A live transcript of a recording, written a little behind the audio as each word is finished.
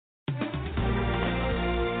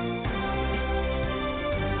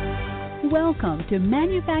Welcome to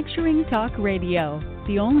Manufacturing Talk Radio,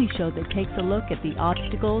 the only show that takes a look at the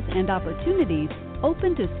obstacles and opportunities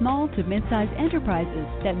open to small to mid-sized enterprises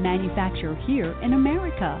that manufacture here in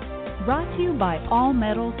America. Brought to you by All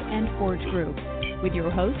Metals and Forge Group, with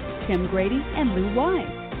your hosts Tim Grady and Lou Wise.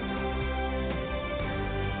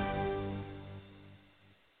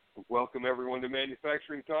 Welcome everyone to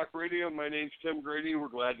Manufacturing Talk Radio. My name's Tim Grady. We're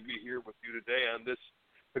glad to be here with you today on this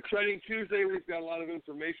exciting Tuesday. We've got a lot of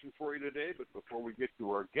information for you today, but before we get to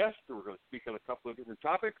our guest, we're going to speak on a couple of different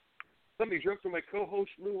topics. Let me jump to my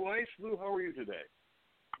co-host, Lou Weiss. Lou, how are you today?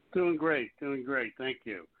 Doing great. Thank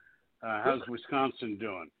you. How's Wisconsin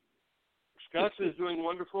doing? Wisconsin is doing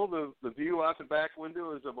wonderful. The view out the back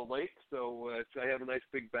window is of a lake, so I have a nice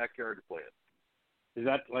big backyard to play in. Is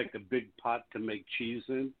that like a big pot to make cheese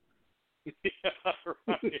in? Yeah,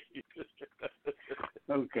 right.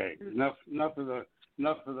 Okay, enough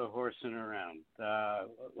of the horsing around.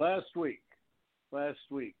 Last week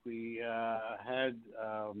we had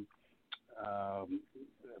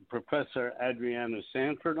Professor Adriana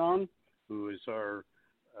Sanford on, who is our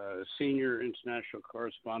senior international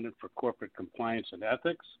correspondent for corporate compliance and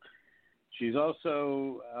ethics. She's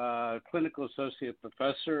also a clinical associate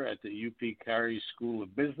professor at the UP Carey School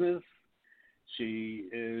of Business. She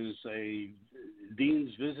is a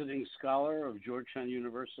Dean's Visiting Scholar of Georgetown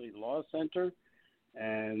University Law Center,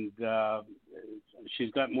 and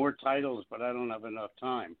she's got more titles, but I don't have enough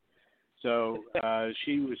time. So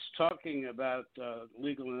she was talking about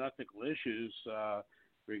legal and ethical issues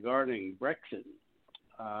regarding Brexit,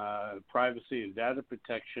 privacy and data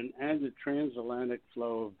protection, and the transatlantic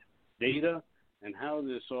flow of data, and how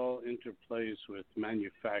this all interplays with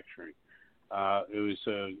manufacturing. It was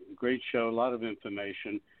a great show, a lot of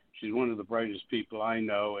information. She's one of the brightest people I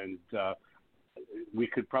know, and we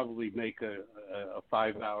could probably make a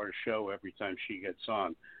 5-hour show every time she gets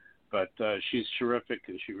on. But she's terrific,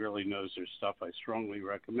 and she really knows her stuff. I strongly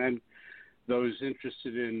recommend those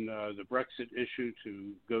interested in the Brexit issue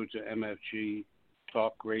to go to MFG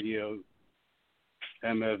Talk Radio,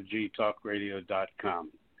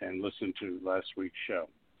 mfgtalkradio.com, and listen to last week's show.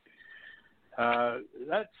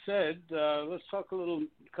 That said, let's talk a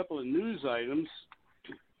couple of news items.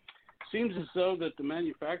 Seems as though that the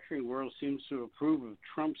manufacturing world seems to approve of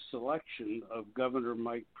Trump's selection of Governor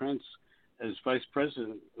Mike Pence as vice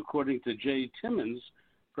president, according to Jay Timmons,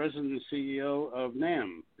 president and CEO of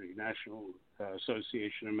NAM, the National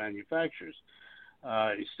Association of Manufacturers.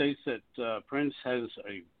 He states that Pence has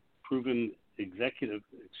a proven executive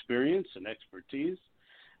experience and expertise,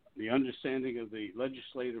 the understanding of the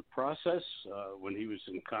legislative process when he was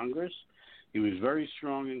in Congress. He was very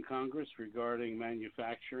strong in Congress regarding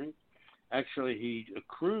manufacturing. Actually, he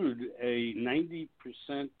accrued a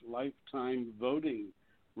 90% lifetime voting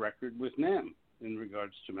record with NAM in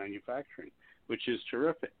regards to manufacturing, which is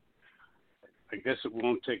terrific. I guess it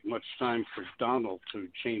won't take much time for Donald to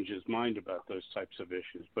change his mind about those types of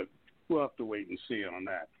issues, but we'll have to wait and see on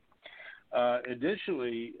that.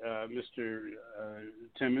 Additionally, Mr.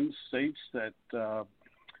 Timmons states that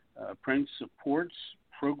Pence supports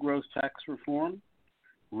pro-growth tax reform,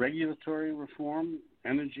 regulatory reform,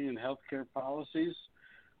 energy and healthcare policies,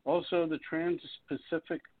 also the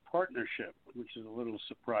Trans-Pacific Partnership, which is a little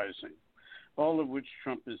surprising, all of which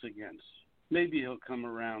Trump is against. Maybe he'll come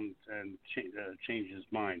around and change his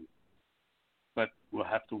mind, but we'll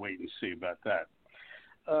have to wait and see about that.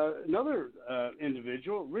 Another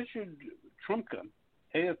individual, Richard Trumka,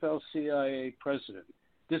 AFL-CIO president,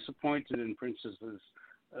 disappointed in Prince's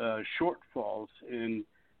shortfalls in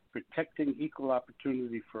protecting equal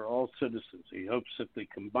opportunity for all citizens. He hopes that the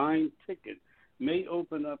combined ticket may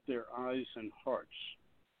open up their eyes and hearts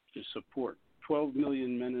to support 12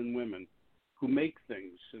 million men and women who make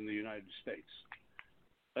things in the United States.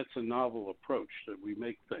 That's a novel approach, that we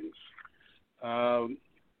make things.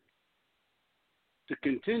 To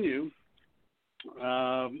continue,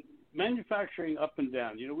 manufacturing up and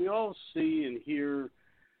down. You know, we all see and hear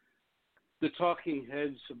the talking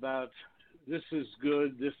heads about this is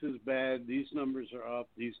good, this is bad, these numbers are up,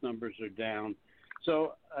 these numbers are down.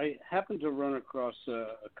 So I happened to run across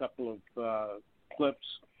a couple of clips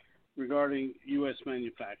regarding U.S.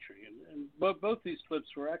 manufacturing. And both these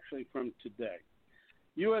clips were actually from today.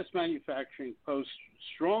 U.S. manufacturing posts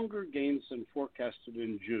stronger gains than forecasted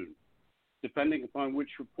in June. Depending upon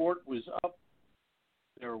which report was up,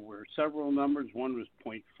 there were several numbers. One was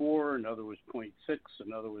 0.4, another was 0.6,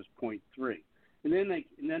 another was 0.3. And in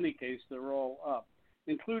any case, they're all up,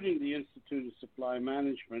 including the Institute of Supply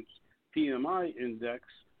Management's PMI index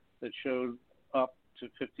that showed up to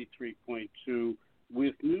 53.2,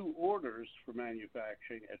 with new orders for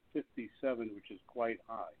manufacturing at 57, which is quite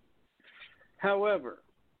high. However,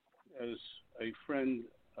 as a friend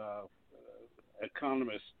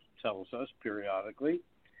economist tells us periodically,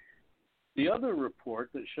 the other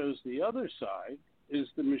report that shows the other side is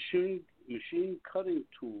the machine cutting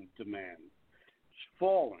tool demand. It's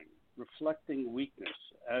falling, reflecting weakness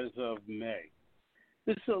as of May.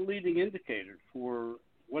 This is a leading indicator for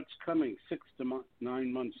what's coming 6 to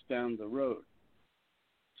 9 months down the road.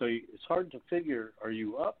 So it's hard to figure, are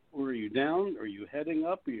you up or are you down? Are you heading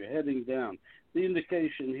up or are you heading down? The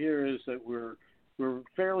indication here is that we're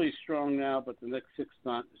fairly strong now, but the next 6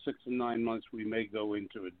 to 9 months we may go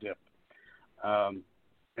into a dip.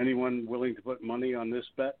 Anyone willing to put money on this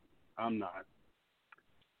bet? I'm not.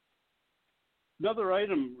 Another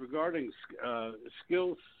item regarding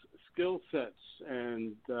skill sets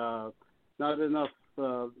and not enough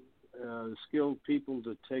skilled people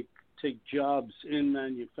to take jobs in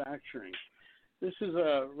manufacturing. This is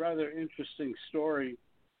a rather interesting story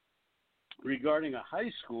regarding a high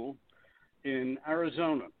school in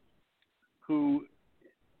Arizona who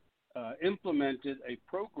implemented a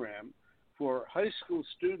program for high school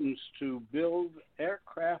students to build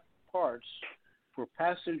aircraft parts for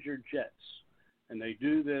passenger jets. And they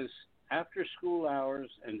do this after school hours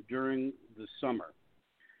and during the summer.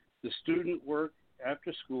 The student work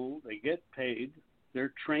after school, they get paid,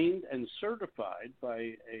 they're trained and certified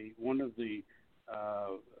by one of the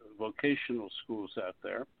vocational schools out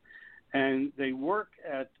there, and they work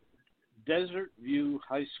at Desert View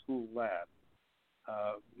High School Lab,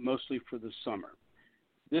 mostly for the summer.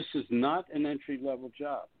 This is not an entry-level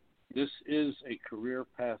job. This is a career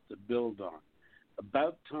path to build on.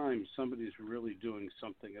 About time somebody's really doing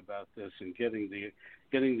something about this and getting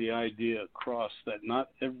the idea across that not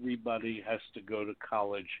everybody has to go to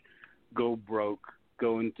college, go broke,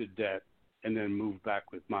 go into debt, and then move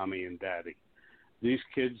back with mommy and daddy. These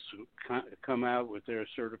kids come out with their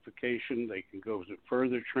certification. They can go to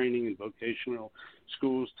further training in vocational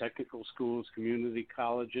schools, technical schools, community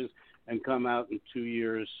colleges, and come out in 2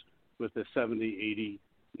 years with a $70,000,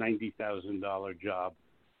 $80,000, $90,000 job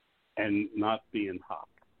and not being hopped.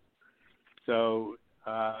 So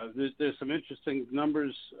there's some interesting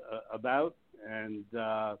numbers about, and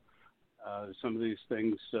some of these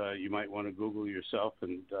things you might want to Google yourself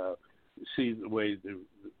and see the way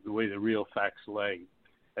the real facts lay,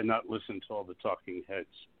 and not listen to all the talking heads.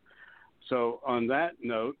 So on that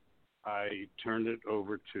note, I turn it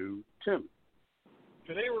over to Tim.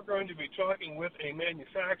 Today we're going to be talking with a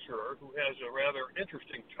manufacturer who has a rather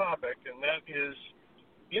interesting topic, and that is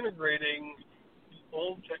integrating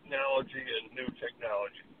old technology and new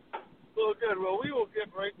technology. Well, good. Well, we will get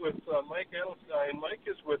right with Mike Edelstein. Mike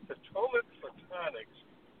is with Potomac Photonics,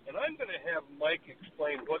 and I'm going to have Mike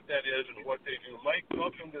explain what that is and what they do. Mike,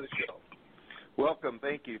 welcome to the show. Welcome.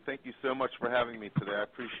 Thank you. Thank you so much for having me today. I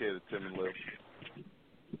appreciate it, Tim and Lou.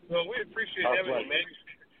 Well, we appreciate having a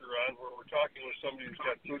manufacturer on where we're talking with somebody who's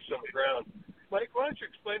got boots on the ground. Mike, why don't you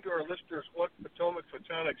explain to our listeners what Potomac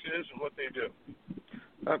Photonics is and what they do?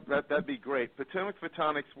 That'd be great. Potomac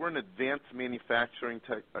Photonics, we're an advanced manufacturing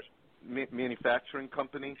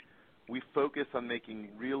company. We focus on making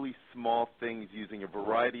really small things using a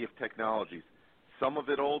variety of technologies, some of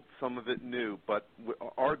it old, some of it new. But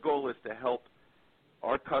our goal is to help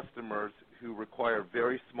our customers who require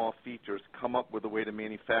very small features come up with a way to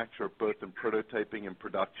manufacture both in prototyping and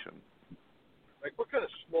production. Like what kind of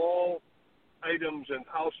small items and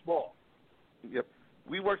how small? Yep.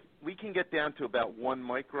 We can get down to about 1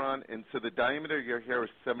 micron, and so the diameter of your hair is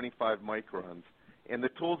 75 microns. And the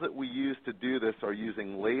tools that we use to do this are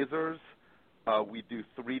using lasers. We do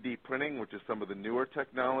 3D printing, which is some of the newer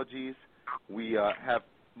technologies. We have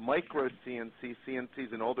micro CNC. CNC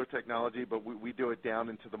is an older technology, but we do it down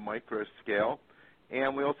into the micro scale.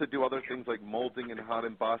 And we also do other things like molding and hot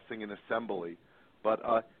embossing and assembly. But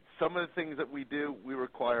some of the things that we do, we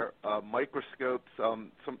require microscopes.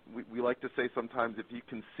 We like to say sometimes if you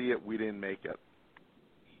can see it, we didn't make it.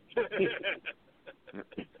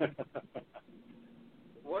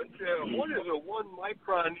 What is a 1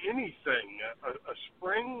 micron anything? A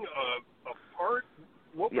spring, a part?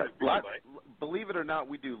 What would it be like? Believe it or not,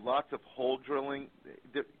 we do lots of hole drilling.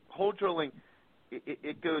 Hole drilling,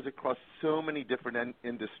 it goes across so many different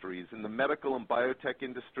industries. In the medical and biotech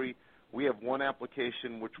industry, we have one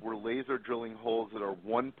application which we're laser drilling holes that are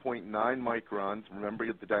 1.9 microns. Remember,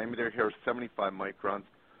 the diameter here is 75 microns,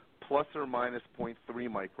 plus or minus 0.3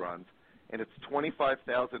 microns. And it's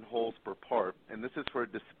 25,000 holes per part. And this is for a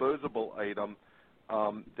disposable item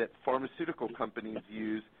that pharmaceutical companies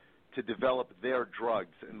use to develop their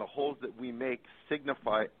drugs. And the holes that we make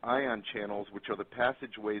signify ion channels, which are the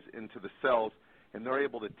passageways into the cells, and they're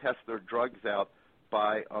able to test their drugs out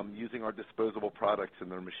by using our disposable products in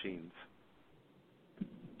their machines.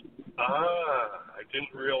 I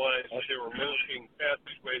didn't realize that they were milking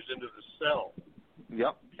passageways into the cell.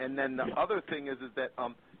 Yep. And then the other thing is that,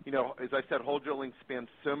 as I said, hole drilling spans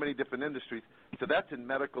so many different industries. So that's in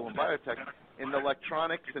medical and biotech. In the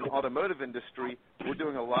electronics and automotive industry, we're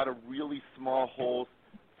doing a lot of really small holes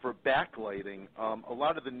for backlighting. A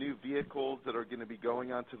lot of the new vehicles that are going to be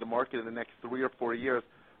going onto the market in the next 3 or 4 years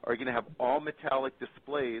are going to have all metallic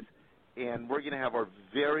displays, and we're going to have our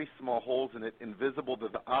very small holes in it, invisible to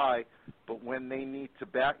the eye. But when they need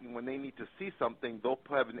to see something, they'll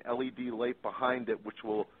have an LED light behind it, which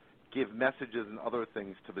will give messages and other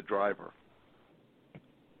things to the driver.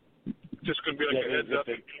 Just going to be like a heads-up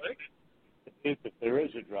display? If there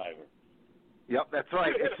is a driver. Yep, that's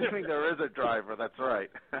right. Assuming there is a driver, that's right.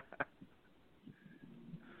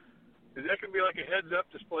 Is that going to be like a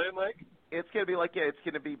heads-up display, Mike? It's going to be like, it's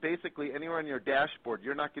going to be basically anywhere on your dashboard.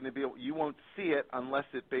 You're not going to be able, you won't see it unless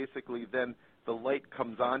it basically then the light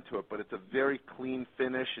comes onto it. But it's a very clean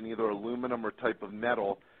finish in either aluminum or type of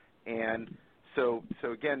metal. And so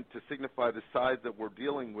again, to signify the size that we're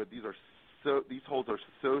dealing with, these holes are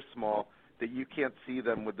so small that you can't see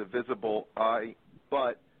them with the visible eye.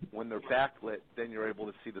 But when they're backlit, then you're able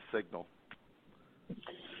to see the signal.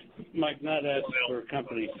 Mike, not to ask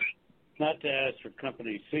for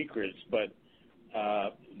company secrets, but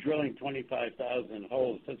drilling 25,000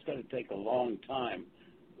 holes, that's going to take a long time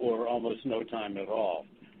or almost no time at all.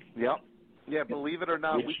 Yep. Yeah, believe it or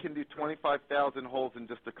not, we can do 25,000 holes in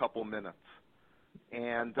just a couple minutes.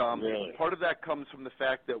 And really? Part of that comes from the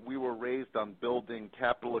fact that we were raised on building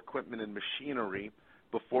capital equipment and machinery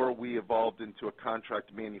before we evolved into a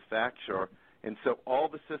contract manufacturer. And so all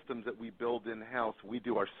the systems that we build in-house, we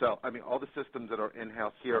do ourselves. I mean, all the systems that are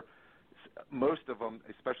in-house here, most of them,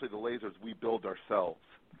 especially the lasers, we build ourselves.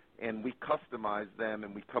 And we customize them,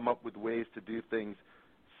 and we come up with ways to do things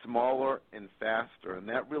smaller and faster. And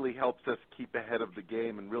that really helps us keep ahead of the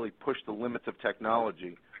game and really push the limits of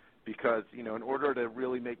technology. Because, in order to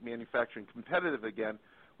really make manufacturing competitive again,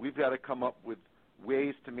 we've got to come up with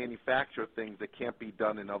ways to manufacture things that can't be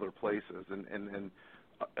done in other places. And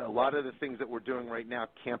a lot of the things that we're doing right now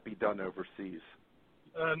can't be done overseas.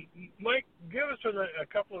 Mike, give us a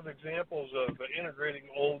couple of examples of integrating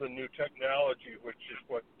old and new technology, which is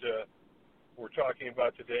what we're talking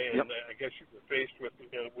about today, and yep. I guess you were faced with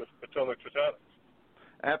Potomac Photonics.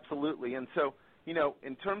 Absolutely. And so,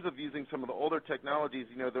 in terms of using some of the older technologies,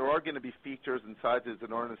 there are going to be features and sizes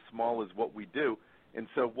that aren't as small as what we do. And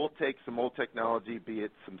so we'll take some old technology, be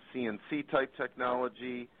it some CNC-type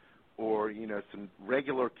technology or, some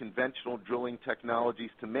regular conventional drilling technologies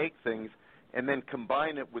to make things, and then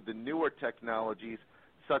combine it with the newer technologies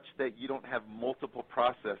such that you don't have multiple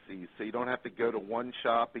processes. So you don't have to go to one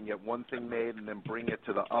shop and get one thing made and then bring it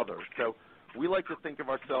to the other. So we like to think of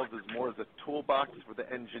ourselves as more as a toolbox for the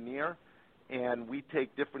engineer, and we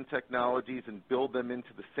take different technologies and build them into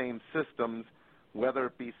the same systems, whether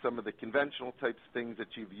it be some of the conventional types of things that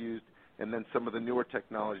you've used and then some of the newer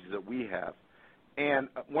technologies that we have. And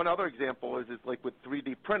one other example is like with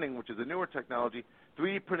 3D printing, which is a newer technology.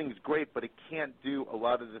 3D printing is great, but it can't do a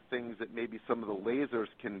lot of the things that maybe some of the lasers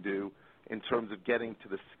can do in terms of getting to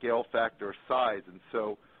the scale factor size. And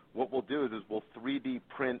so what we'll do is we'll 3D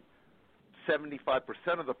print 75%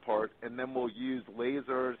 of the part, and then we'll use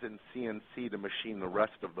lasers and CNC to machine the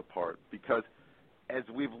rest of the part. Because as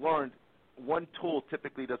we've learned, one tool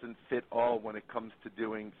typically doesn't fit all when it comes to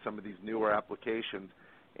doing some of these newer applications.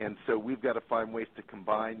 And so we've got to find ways to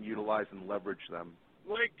combine, utilize, and leverage them.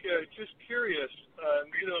 Mike, just curious,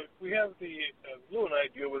 we have Lou and I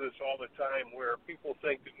deal with this all the time where people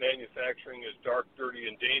think that manufacturing is dark, dirty,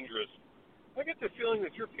 and dangerous. I get the feeling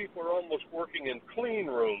that your people are almost working in clean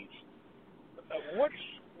rooms.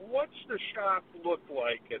 What's the shop look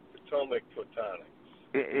like at Potomac Photonics?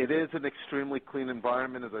 It is an extremely clean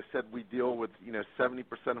environment. As I said, we deal with 70%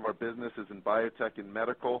 of our business is in biotech and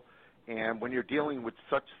medical. And when you're dealing with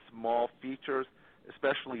such small features,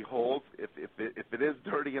 especially holes, if it is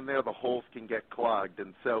dirty in there, the holes can get clogged.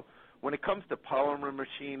 And so when it comes to polymer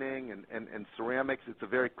machining and ceramics, it's a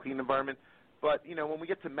very clean environment. But, when we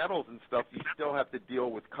get to metals and stuff, you still have to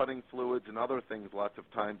deal with cutting fluids and other things lots of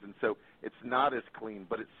times. And so it's not as clean,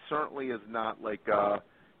 but it certainly is not like,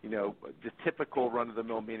 the typical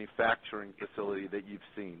run-of-the-mill manufacturing facility that you've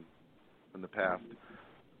seen in the past.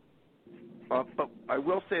 But I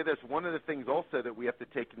will say this, one of the things also that we have to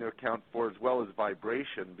take into account for as well is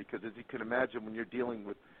vibration, because as you can imagine, when you're dealing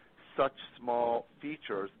with such small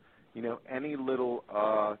features, any little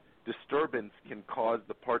disturbance can cause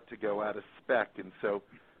the part to go out of spec. And so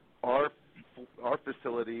our our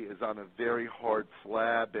facility is on a very hard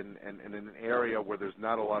slab and in an area where there's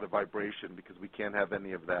not a lot of vibration because we can't have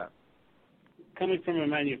any of that. Coming from a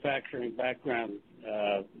manufacturing background,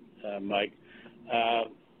 Mike,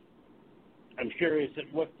 I'm curious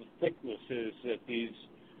at what the thickness is that these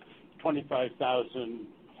 25,000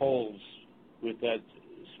 holes with that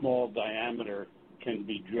small diameter can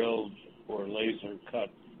be drilled or laser cut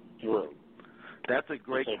through. That's a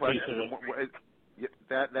great question.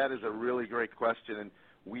 That is a really great question, and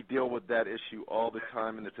we deal with that issue all the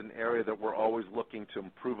time, and it's an area that we're always looking to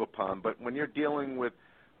improve upon. But when you're dealing with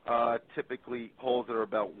typically holes that are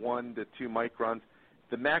about 1 to 2 microns,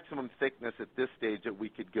 the maximum thickness at this stage that we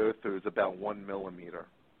could go through is about 1 millimeter,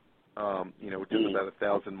 which is about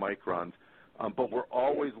 1,000 microns. But we're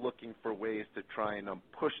always looking for ways to try and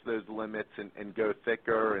push those limits and go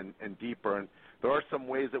thicker and deeper. And there are some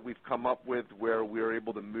ways that we've come up with where we're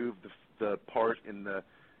able to move the part in the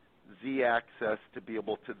Z-axis to be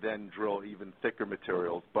able to then drill even thicker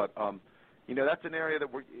materials. But, that's an area that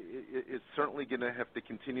is certainly going to have to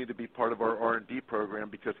continue to be part of our R&D program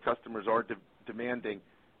because customers are demanding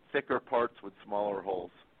thicker parts with smaller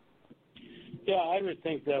holes. Yeah, I would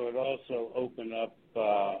think that would also open up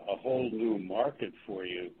a whole new market for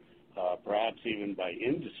you, perhaps even by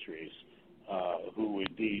industries who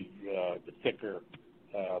would need the thicker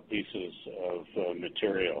pieces of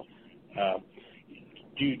material.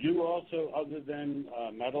 Do you do also, other than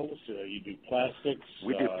metals, you do plastics?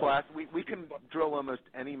 We do plastic. We can drill almost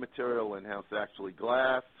any material in-house, actually,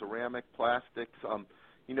 glass, ceramic, plastics.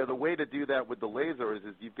 The way to do that with the laser is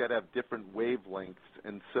you've got to have different wavelengths.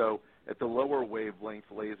 And so at the lower wavelength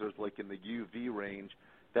lasers, like in the UV range,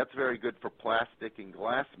 that's very good for plastic and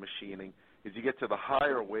glass machining. As you get to the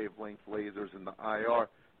higher wavelength lasers in the IR,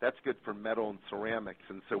 that's good for metal and ceramics.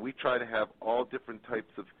 And so we try to have all different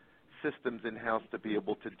types of systems in-house to be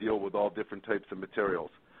able to deal with all different types of materials.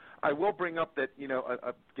 I will bring up that,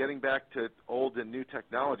 getting back to old and new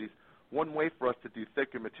technologies, one way for us to do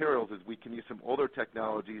thicker materials is we can use some older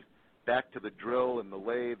technologies back to the drill and the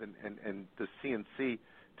lathe and the CNC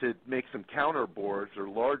to make some counter bores or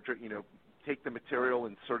larger, take the material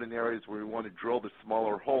in certain areas where we want to drill the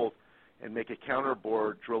smaller holes and make a counter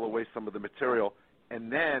bore, drill away some of the material,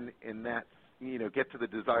 and then in that, get to the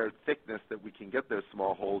desired thickness that we can get those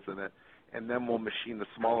small holes in it, and then we'll machine the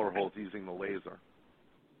smaller holes using the laser.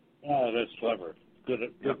 Oh, that's clever. Good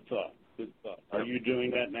thought. Good thought. Are you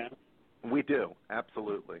doing that now? We do,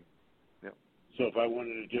 absolutely. Yep. So if I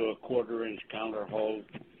wanted to do a 1/4-inch counter hole,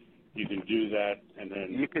 you can do that, and then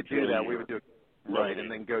you could do that. We would do it right,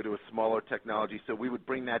 and then go to a smaller technology. So we would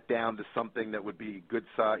bring that down to something that would be good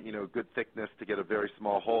size, good thickness to get a very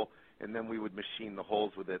small hole, and then we would machine the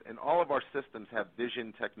holes with it. And all of our systems have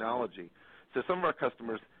vision technology. So some of our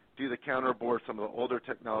customers do the counter bore, some of the older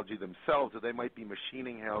technology themselves, or they might be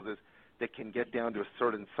machining houses that can get down to a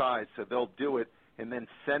certain size. So they'll do it and then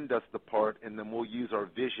send us the part, and then we'll use our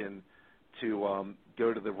vision to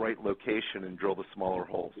go to the right location and drill the smaller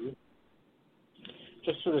holes.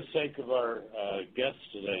 Just for the sake of our guests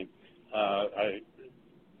today,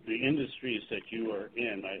 the industries that you are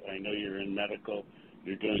in, I know you're in medical,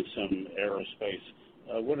 you're doing some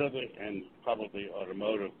aerospace. What other, and probably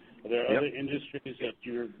automotive, are there other industries that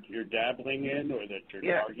you're dabbling in or that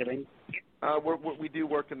you're targeting? We do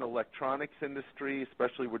work in the electronics industry,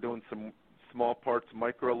 especially we're doing some small parts,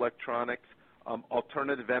 microelectronics.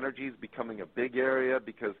 Alternative energy is becoming a big area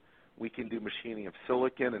because we can do machining of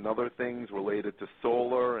silicon and other things related to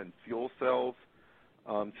solar and fuel cells.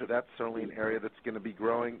 So that's certainly an area that's going to be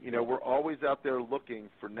growing. We're always out there looking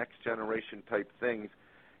for next generation type things.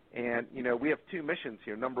 And, we have 2 missions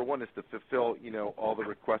here. Number one is to fulfill, all the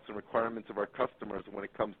requests and requirements of our customers when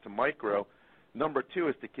it comes to micro. Number 2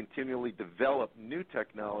 is to continually develop new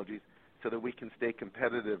technologies so that we can stay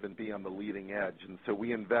competitive and be on the leading edge. And so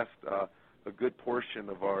we invest a good portion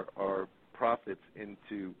of our profits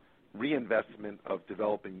into reinvestment of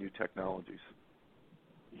developing new technologies.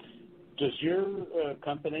 Does your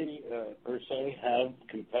company, per se, have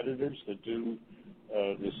competitors that do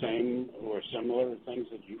the same or similar things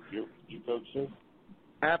that you folks do?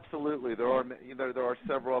 Absolutely. There are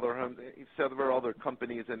several other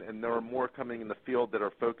companies, and there are more coming in the field that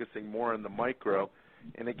are focusing more on the micro.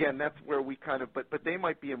 And again, that's where we kind of, but they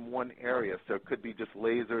might be in one area. So it could be just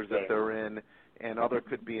lasers that they're in, and other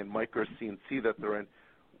could be in micro CNC that they're in.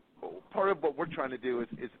 Part of what we're trying to do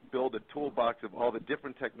is build a toolbox of all the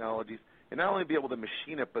different technologies, and not only be able to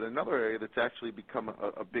machine it, but another area that's actually become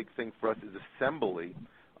a big thing for us is assembly,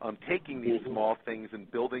 taking these small things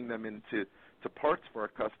and building them into parts for our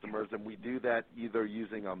customers, and we do that either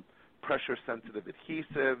using pressure-sensitive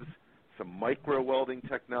adhesives, some micro welding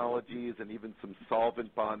technologies, and even some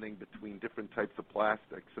solvent bonding between different types of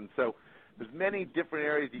plastics. And so there's many different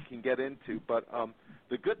areas you can get into, but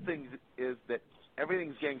the good thing is that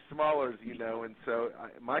everything's getting smaller, as you know, and so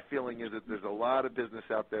my feeling is that there's a lot of business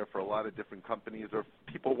out there for a lot of different companies, or if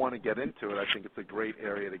people want to get into it, I think it's a great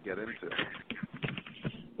area to get into.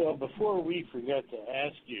 Well, before we forget to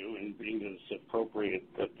ask you, and being that it's appropriate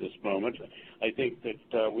at this moment, I think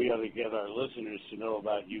that we ought to get our listeners to know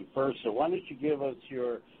about you first. So why don't you give us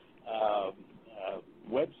your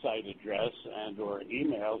website address and or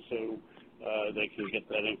email so they can get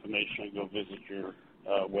that information and go visit your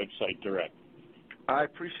website direct. I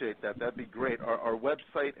appreciate that. That'd be great. Our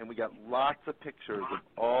website, and we got lots of pictures of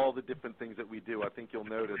all the different things that we do. I think you'll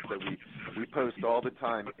notice that we post all the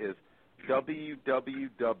time, is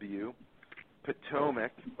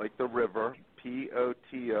www.Potomac, like the river, Potomac,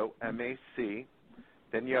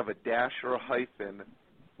 then you have a dash or a hyphen,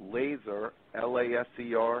 laser,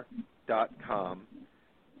 laser.com,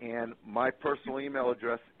 and my personal email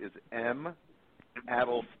address is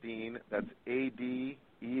madelstein, that's ADELSTEIN,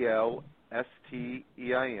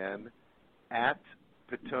 at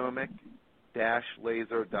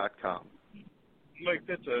Potomac-laser.com. Mike,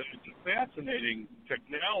 it's a fascinating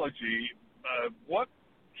technology. What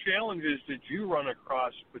challenges did you run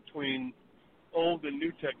across between old and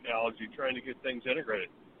new technology trying to get things integrated?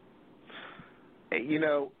 You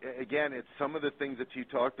know, again, it's some of the things that you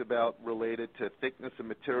talked about related to thickness of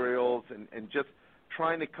materials and just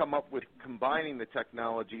trying to come up with combining the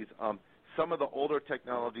technologies. Some of the older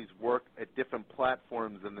technologies work at different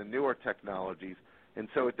platforms than the newer technologies, and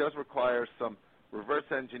so it does require some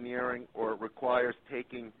reverse engineering, or it requires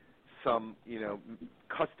taking some,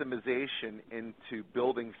 customization into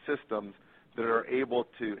building systems that are able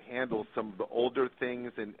to handle some of the older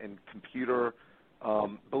things and computer.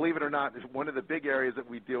 Believe it or not, one of the big areas that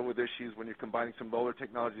we deal with issues when you're combining some older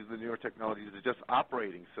technologies with the newer technologies is just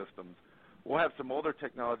operating systems. We'll have some older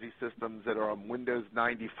technology systems that are on Windows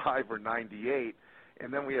 95 or 98,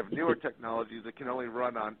 and then we have newer technologies that can only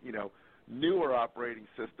run on, newer operating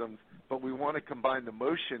systems, but we want to combine the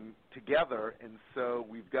motion together, and so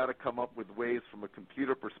we've got to come up with ways from a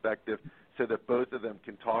computer perspective so that both of them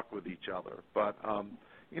can talk with each other. But, and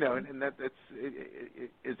that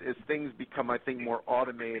as things become, I think, more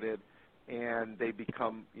automated and they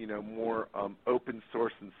become, more open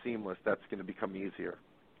source and seamless, that's going to become easier.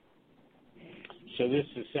 So this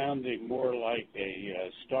is sounding more like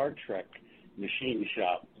a Star Trek machine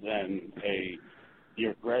shop than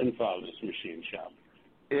your grandfather's machine shop.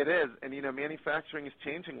 It is, and manufacturing is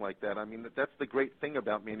changing like that. I mean, that's the great thing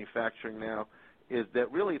about manufacturing now, is that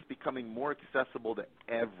really it's becoming more accessible to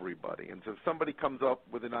everybody. And so if somebody comes up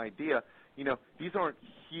with an idea, these aren't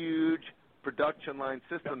huge production line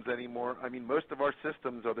systems anymore. I mean, most of our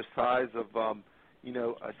systems are the size of, a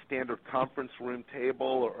standard conference room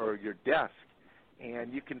table or your desk.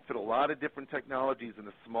 And you can fit a lot of different technologies in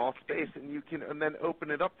a small space, and then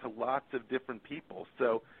open it up to lots of different people.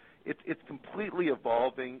 So it's completely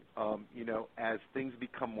evolving. As things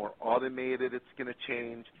become more automated, it's going to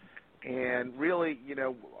change. And really,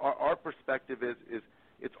 our perspective is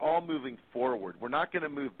it's all moving forward. We're not going to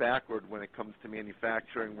move backward when it comes to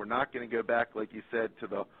manufacturing. We're not going to go back, like you said, to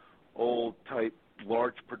the old type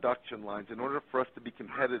large production lines. In order for us to be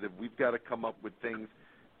competitive, we've got to come up with things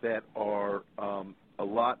that are a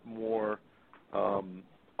lot more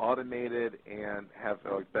automated and have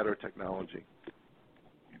better technology.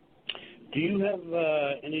 Do you have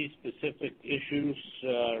any specific issues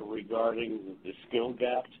regarding the skill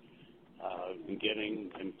gap in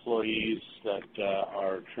getting employees that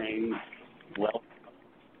are trained well?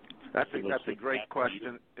 That's a great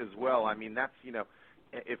question as well. I mean, that's,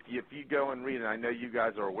 if you go and read, and I know you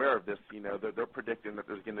guys are aware of this, they're predicting that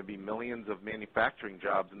there's going to be millions of manufacturing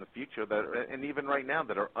jobs in the future and even right now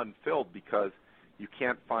that are unfilled because you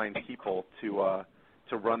can't find people to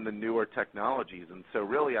run the newer technologies. And so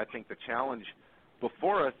really I think the challenge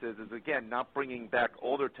before us is again, not bringing back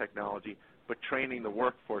older technology, but training the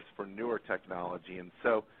workforce for newer technology. And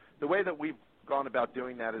so the way that we've gone about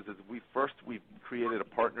doing that is we've created a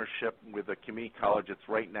partnership with a community college that's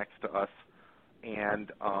right next to us.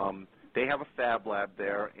 And they have a fab lab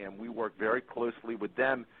there, and we work very closely with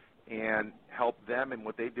them and help them. And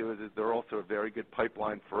what they do is they're also a very good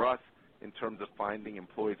pipeline for us in terms of finding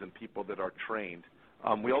employees and people that are trained.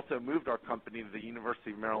 We also moved our company to the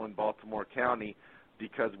University of Maryland, Baltimore County,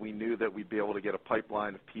 because we knew that we'd be able to get a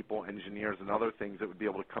pipeline of people, engineers, and other things that would be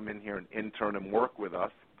able to come in here and intern and work with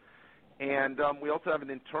us. And we also have an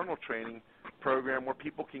internal training program where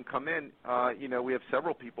people can come in. We have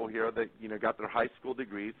several people here that, got their high school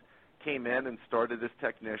degrees, came in and started as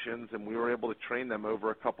technicians, and we were able to train them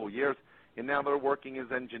over a couple years, and now they're working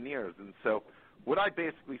as engineers. And so what I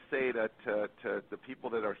basically say to the people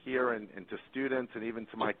that are here and to students and even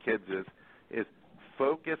to my kids is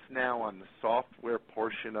focus now on the software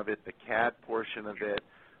portion of it, the CAD portion of it.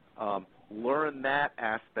 Learn that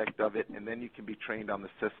aspect of it, and then you can be trained on the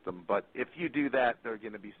system. But if you do that, there are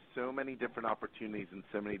going to be so many different opportunities in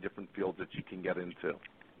so many different fields that you can get into.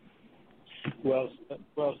 Well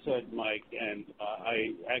said, Mike. And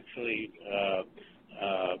I actually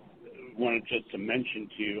wanted just to mention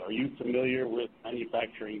to you, are you familiar with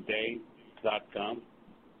manufacturingday.com?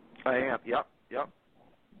 I am, yep.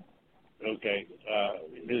 Okay.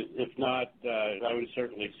 If not, that would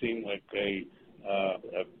certainly seem like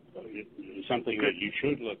something that you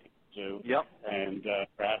should look into. Yep. And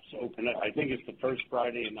perhaps open it. I think it's the first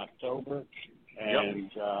Friday in October.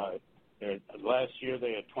 And last year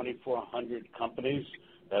they had 2,400 companies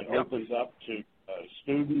that opened up to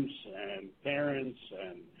students and parents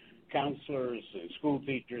and counselors and school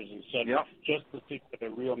teachers and such, just to see what a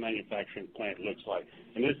real manufacturing plant looks like.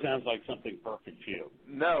 And this sounds like something perfect for you.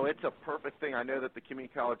 No, it's a perfect thing. I know that the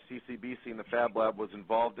Community College CCBC and the Fab Lab was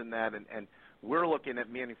involved in that, and we're looking at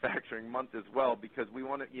Manufacturing Month as well, because we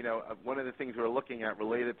want to, one of the things we're looking at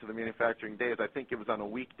related to the Manufacturing Day is I think it was on a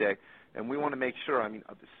weekday, and we want to make sure, there's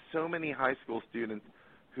so many high school students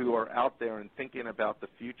who are out there and thinking about the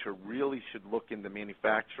future really should look into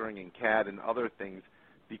manufacturing and CAD and other things,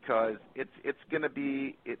 because it's going to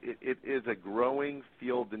be, it is a growing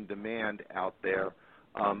field in demand out there.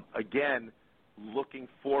 Again, looking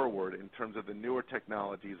forward in terms of the newer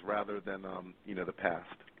technologies rather than, the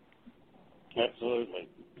past. Absolutely.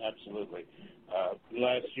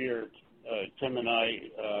 Last year, Tim and I,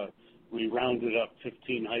 we rounded up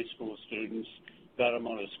 15 high school students, got them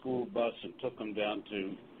on a school bus and took them down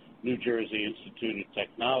to New Jersey Institute of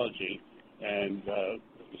Technology, and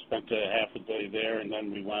spent half a day there, and then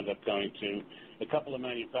we wound up going to a couple of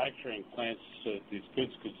manufacturing plants so that these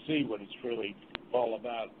kids could see what it's really all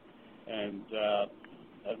about. And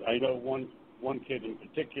I know one kid in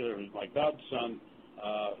particular, who's my godson,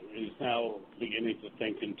 is now beginning to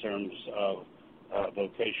think in terms of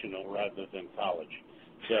vocational rather than college.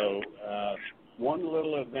 So one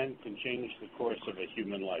little event can change the course of a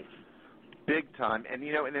human life. Big time. And,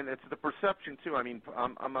 and it's the perception, too.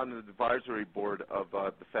 I'm on the advisory board of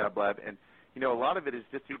the Fab Lab, and, a lot of it is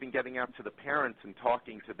just even getting out to the parents and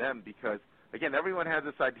talking to them because, again, everyone has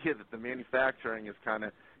this idea that the manufacturing is kind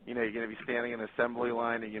of, you're going to be standing in an assembly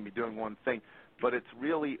line and you're going to be doing one thing. But it's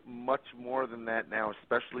really much more than that now,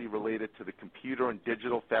 especially related to the computer and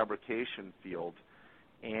digital fabrication field.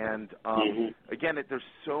 And, again, there's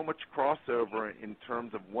so much crossover in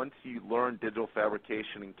terms of once you learn digital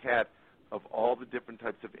fabrication and CAD, of all the different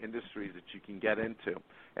types of industries that you can get into.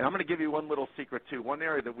 And I'm going to give you one little secret, too. One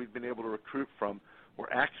area that we've been able to recruit from where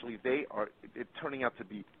actually it's turning out to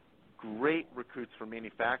be great recruits for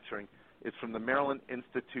manufacturing is from the Maryland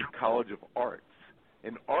Institute College of Arts.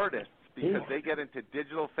 And artists, because they get into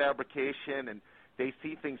digital fabrication and they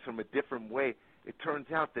see things from a different way, it turns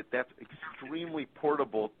out that that's extremely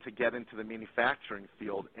portable to get into the manufacturing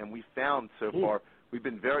field. And we found so far, we've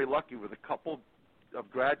been very lucky with a couple of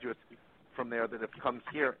graduates from there that have come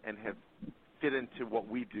here and have fit into what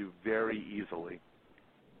we do very easily.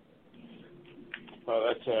 Well,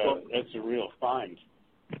 that's a real find.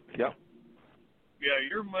 Yep.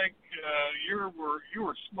 Yeah, Mike, you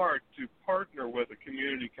were smart to partner with a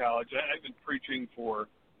community college. I've been preaching for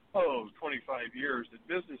 25 years that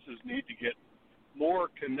businesses need to get more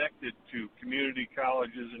connected to community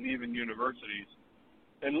colleges and even universities.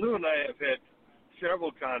 And Lou and I have had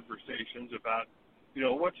several conversations about,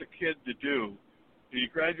 what's a kid to do? Do you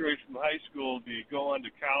graduate from high school? Do you go on to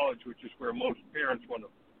college, which is where most parents want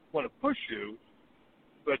to push you?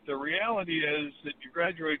 But the reality is that you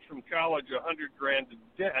graduate from college $100,000 in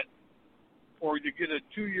debt, or you get a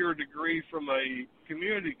 2-year degree from a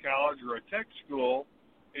community college or a tech school,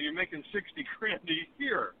 and you're making $60,000 a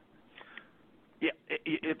year. Yeah,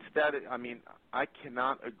 it's that. I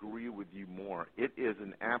cannot agree with you more. It is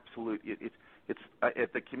an absolute. It's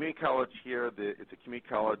at the community college here. It's a community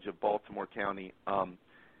college of Baltimore County.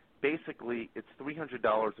 Basically, it's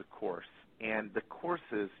 $300 a course, and the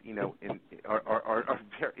courses, are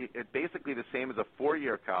basically the same as a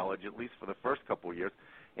 4-year college, at least for the first couple of years.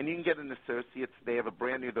 And you can get an associate's. They have a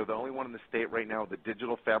brand new. They're the only one in the state right now with a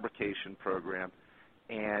digital fabrication program.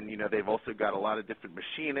 And, they've also got a lot of different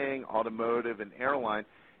machining, automotive, and airline.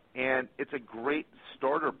 And it's a great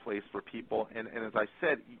starter place for people. And as I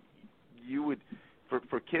said, you would,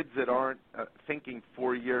 for kids that aren't thinking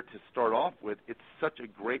 4-year to start off with, it's such a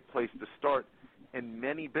great place to start. and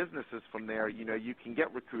many businesses from there, you can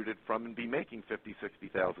get recruited from and be making $50,000,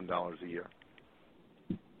 $60,000 a year.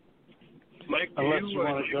 Mike, unless you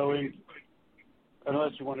want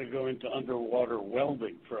to go into underwater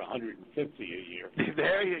welding for $150 a year.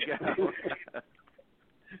 There you go.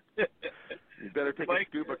 You better take a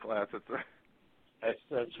scuba class. That's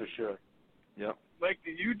for sure. Yep. Mike,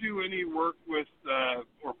 do you do any work with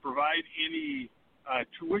or provide any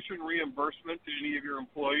tuition reimbursement to any of your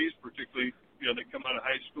employees, particularly they come out of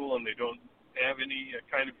high school and they don't have any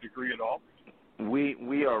kind of degree at all?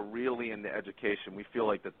 We are really into education. We feel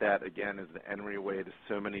like that again is the entryway to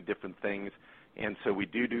so many different things, and so we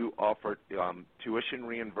do offer tuition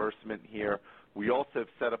reimbursement here. We also have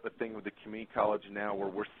set up a thing with the community college now where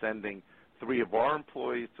we're sending 3 of our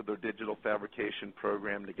employees to their digital fabrication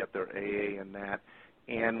program to get their AA in that,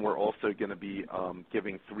 and we're also going to be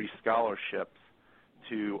giving 3 scholarships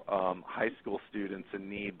to high school students in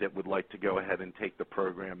need that would like to go ahead and take the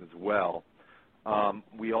program as well.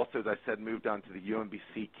 We also, as I said, moved on to the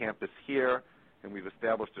UMBC campus here, and we've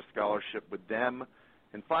established a scholarship with them.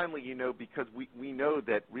 And finally, because we know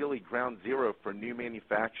that really ground zero for new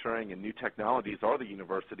manufacturing and new technologies are the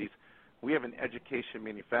universities, we have an education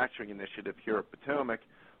manufacturing initiative here at Potomac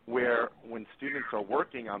where when students are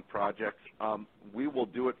working on projects, we will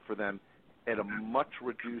do it for them at a much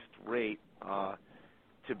reduced rate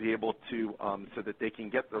to be able to, so that they can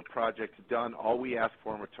get their projects done. All we ask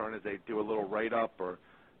for in return is they do a little write-up or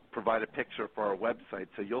provide a picture for our website.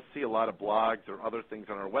 So you'll see a lot of blogs or other things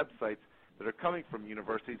on our websites that are coming from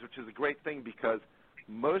universities, which is a great thing because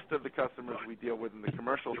most of the customers we deal with in the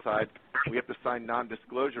commercial side, we have to sign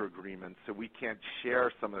non-disclosure agreements, so we can't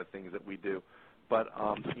share some of the things that we do. But,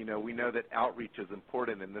 we know that outreach is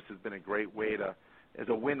important, and this has been a great way to, as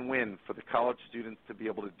a win-win for the college students to be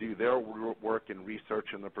able to do their work and research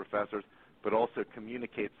and the professors, but also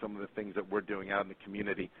communicate some of the things that we're doing out in the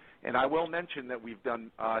community. And I will mention that we've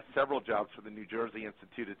done several jobs for the New Jersey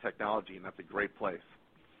Institute of Technology, and that's a great place.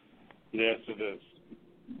 Yes, it is.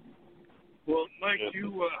 Well, Mike,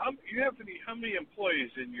 how many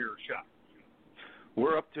employees in your shop?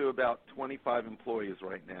 We're up to about 25 employees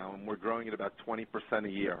right now, and we're growing at about 20% a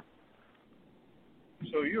year.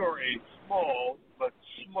 So you're a small but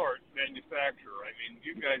smart manufacturer. I mean,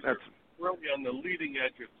 you guys are really on the leading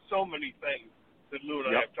edge of so many things that Lou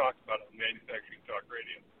and I have talked about on Manufacturing Talk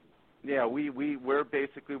Radio. Yeah, we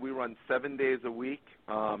run 7 days a week,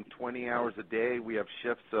 20 hours a day. We have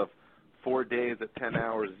shifts of 4 days at 10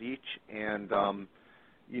 hours each, and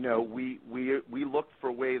we look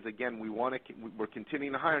for ways. Again, we're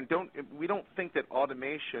continuing to hire, and we don't think that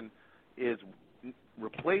automation is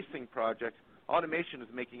replacing projects. Automation is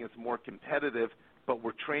making us more competitive, but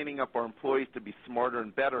we're training up our employees to be smarter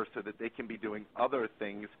and better so that they can be doing other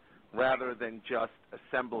things rather than just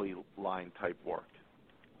assembly line type work.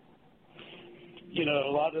 A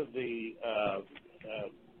lot of the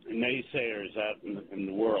naysayers out in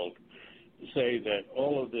the world say that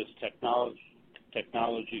all of this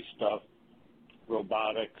technology stuff,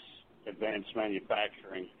 robotics, advanced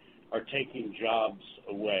manufacturing, are taking jobs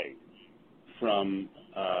away from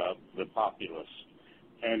the populace,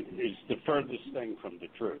 and it's the furthest thing from the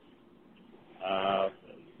truth.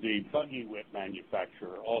 The buggy whip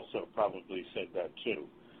manufacturer also probably said that too,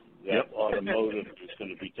 that automotive is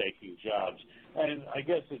going to be taking jobs. And I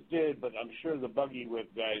guess it did, but I'm sure the buggy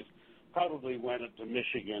whip guys probably went up to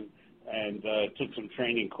Michigan and took some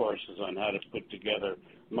training courses on how to put together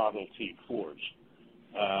Model T Fords.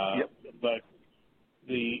 But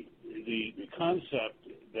the concept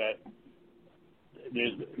that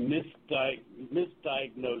there's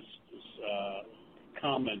misdiagnosed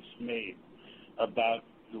comments made about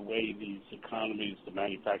the way these economies, the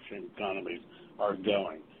manufacturing economies, are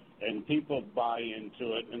going. And people buy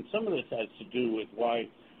into it. And some of this has to do with why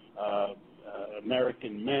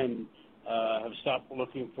American men have stopped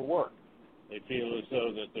looking for work. They feel as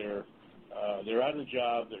though that they're out of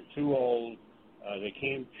job, they're too old, you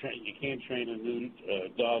can't train a new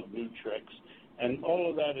dog new tricks, and all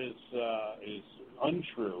of that is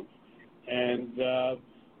untrue. And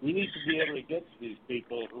we need to be able to get to these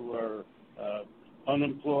people who are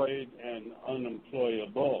unemployed and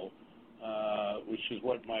unemployable, which is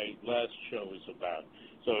what my last show is about.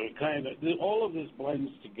 So it all of this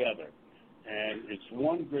blends together, and it's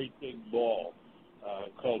one great big ball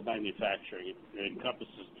called manufacturing. It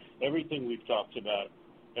encompasses everything we've talked about,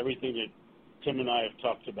 everything that Tim and I have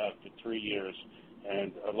talked about for 3 years,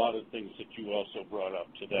 and a lot of things that you also brought up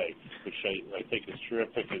today, which I think is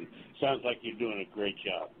terrific, and sounds like you're doing a great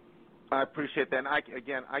job. I appreciate that. And I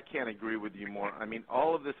can't agree with you more. I mean,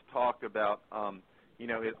 all of this talk about,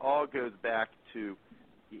 it all goes back to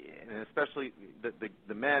and especially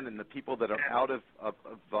the men and the people that are out of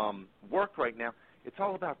work right now, it's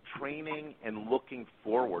all about training and looking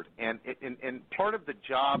forward. And part of the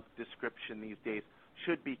job description these days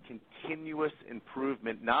should be continuous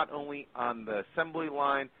improvement, not only on the assembly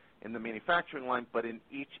line and the manufacturing line, but in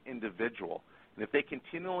each individual. And if they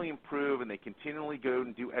continually improve and they continually go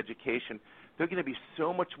and do education, they're going to be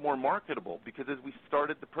so much more marketable, because as we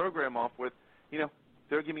started the program off with,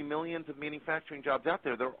 there are going to be millions of manufacturing jobs out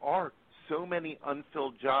there. There are so many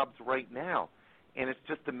unfilled jobs right now, and it's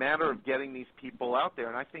just a matter of getting these people out there.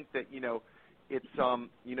 And I think that, it's,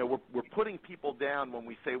 we're putting people down when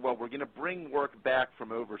we say, well, we're going to bring work back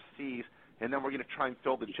from overseas, and then we're going to try and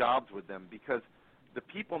fill the jobs with them, because the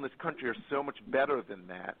people in this country are so much better than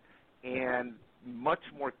that and much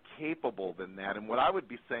more capable than that. And what I would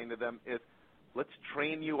be saying to them is, let's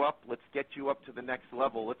train you up, let's get you up to the next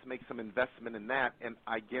level, let's make some investment in that, and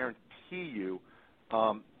I guarantee you,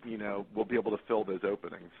 we'll be able to fill those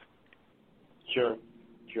openings. Sure.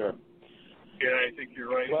 Yeah, I think you're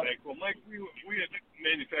right, Mike. Well, Mike, we at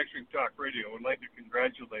Manufacturing Talk Radio would like to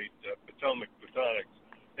congratulate Potomac Photonics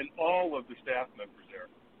and all of the staff members there.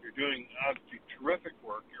 You're doing obviously terrific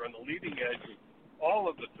work. You're on the leading edge of all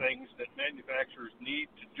of the things that manufacturers need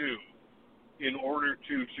to do in order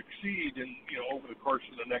to succeed in, over the course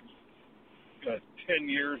of the next 10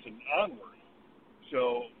 years and onward.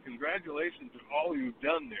 So congratulations on all you've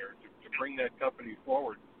done there to bring that company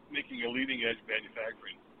forward, making a leading-edge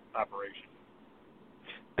manufacturing operation.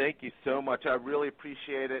 Thank you so much. I really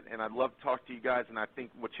appreciate it, and I'd love to talk to you guys, and I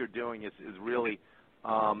think what you're doing is really,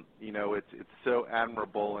 it's so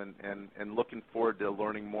admirable, and looking forward to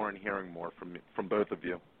learning more and hearing more from both of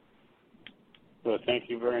you. Well, thank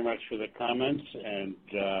you very much for the comments, and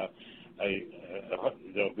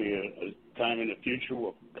there'll be a time in the future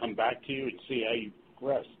we'll come back to you and see how you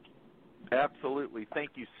progressed. Absolutely.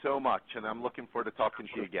 Thank you so much, and I'm looking forward to talking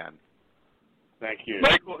to you again. Thank you.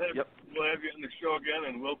 Mike, we'll have you on the show again,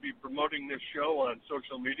 and we'll be promoting this show on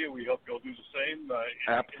social media. We hope you'll do the same.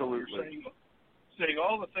 Absolutely. You're saying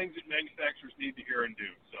all the things that manufacturers need to hear and do.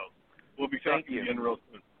 So we'll be talking again real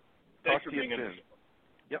soon. Thanks for being on the show.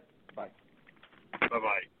 Yep. Bye.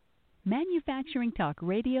 Bye-bye. Manufacturing Talk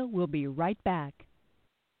Radio will be right back.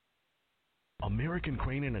 American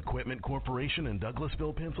Crane and Equipment Corporation in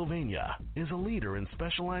Douglasville, Pennsylvania is a leader in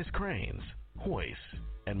specialized cranes, hoists,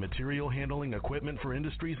 and material handling equipment for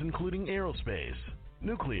industries including aerospace,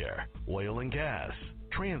 nuclear, oil and gas,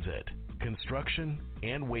 transit, construction,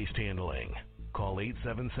 and waste handling. Call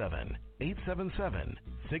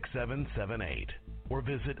 877-877-6778 or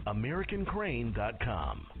visit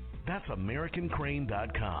AmericanCrane.com. That's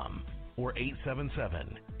AmericanCrane.com or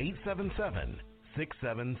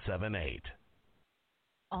 877-877-6778.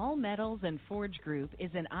 All Metals and Forge Group is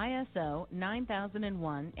an ISO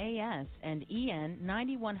 9001 AS and EN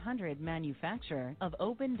 9100 manufacturer of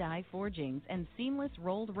open die forgings and seamless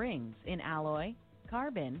rolled rings in alloy,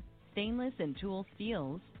 carbon, stainless and tool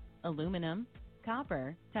steels, aluminum,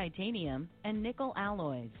 copper, titanium, and nickel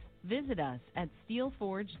alloys. Visit us at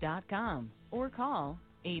steelforge.com or call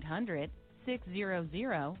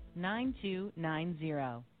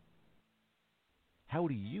 800-600-9290. How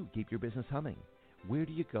do you keep your business humming? Where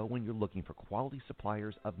do you go when you're looking for quality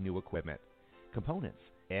suppliers of new equipment, components,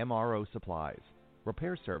 MRO supplies,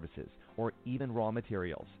 repair services, or even raw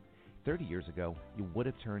materials? 30 years ago, you would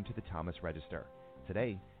have turned to the Thomas Register.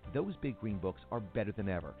 Today, those big green books are better than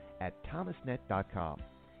ever at thomasnet.com,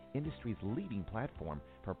 industry's leading platform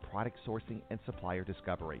for product sourcing and supplier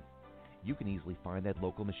discovery. You can easily find that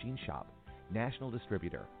local machine shop, national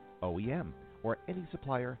distributor, OEM, or any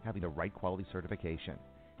supplier having the right quality certification.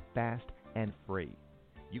 Fast and free.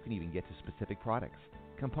 You can even get to specific products,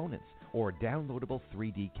 components, or downloadable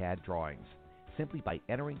 3D CAD drawings simply by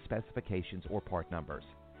entering specifications or part numbers.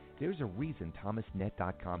 There's a reason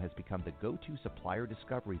ThomasNet.com has become the go-to supplier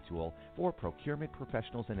discovery tool for procurement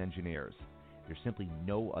professionals and engineers. There's simply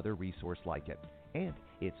no other resource like it, and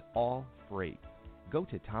it's all free. Go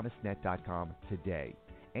to ThomasNet.com today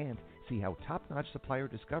and see how top-notch supplier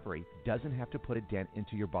discovery doesn't have to put a dent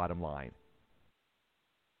into your bottom line.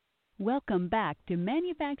 Welcome back to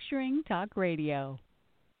Manufacturing Talk Radio.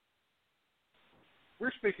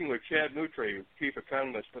 We're speaking with Chad Moutre, Chief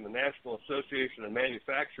Economist for the National Association of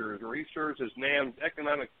Manufacturers, where he serves as NAM's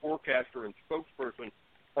economic forecaster and spokesperson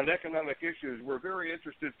on economic issues. We're very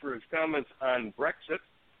interested for his comments on Brexit,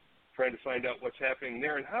 trying to find out what's happening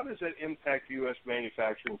there, and how does that impact U.S.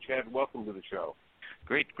 manufacturing. Chad, welcome to the show.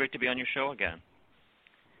 Great to be on your show again.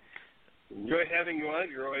 Enjoy having you on.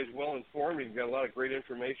 You're always well informed. You've got a lot of great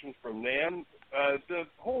information from NAM. The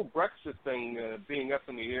whole Brexit thing being up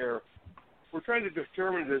in the air, we're trying to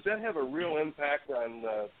determine, does that have a real impact on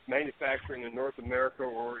manufacturing in North America,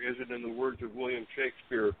 or is it, in the words of William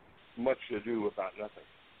Shakespeare, much ado about nothing?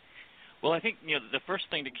 Well, I think the first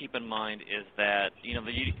thing to keep in mind is that the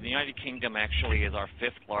United Kingdom actually is our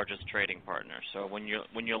fifth largest trading partner. So when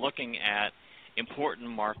you're looking at important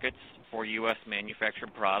markets for U.S.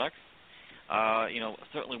 manufactured products,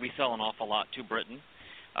 certainly we sell an awful lot to Britain.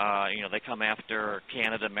 They come after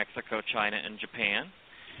Canada, Mexico, China, and Japan.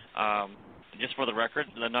 Just for the record,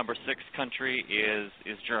 the number 6 country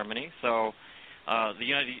is Germany. So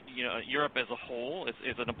Europe as a whole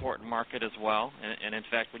is an important market as well. And in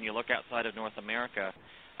fact, when you look outside of North America,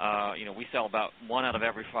 we sell about 1 out of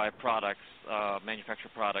every 5 products,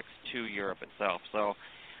 manufactured products, to Europe itself. So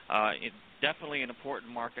it's definitely an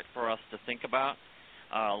important market for us to think about.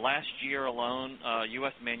 Last year alone,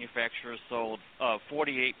 U.S. manufacturers sold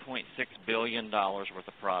 $48.6 billion worth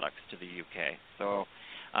of products to the U.K. So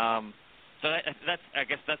I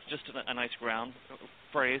guess that's just a nice ground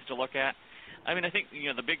phrase to look at. I mean, I think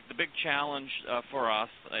the big challenge for us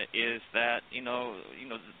is that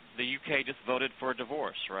the UK just voted for a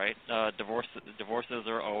divorce, right? Divorces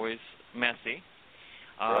are always messy.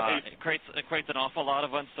 Right. It creates an awful lot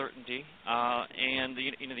of uncertainty, and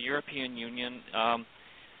the European Union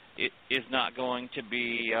it is not going to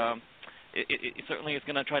be. It certainly is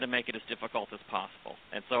going to try to make it as difficult as possible.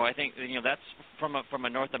 And so I think that's from a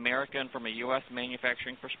North American, from a U.S.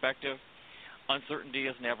 manufacturing perspective. Uncertainty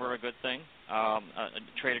is never a good thing.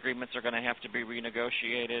 Trade agreements are going to have to be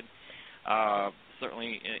renegotiated.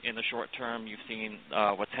 Certainly, in the short term, you've seen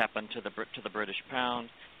what's happened to the British pound,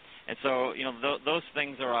 and so those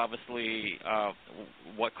things are obviously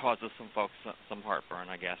what causes some folks some heartburn,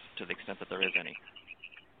 I guess, to the extent that there is any.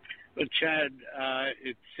 But Chad,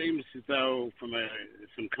 it seems as though from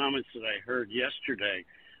some comments that I heard yesterday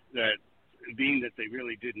that being that they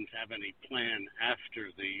really didn't have any plan after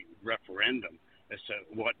the referendum as to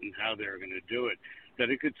what and how they were going to do it, that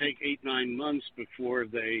it could take 8-9 months before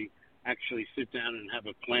they actually sit down and have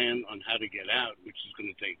a plan on how to get out, which is going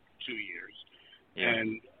to take 2 years. Yeah.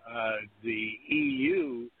 And the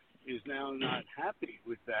EU is now not happy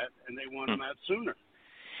with that, and they want them out sooner.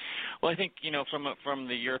 Well, I think from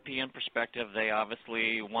the European perspective, they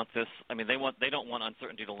obviously want this. I mean, they don't want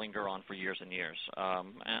uncertainty to linger on for years and years.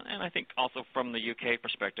 And I think also from the UK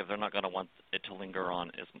perspective, they're not going to want it to linger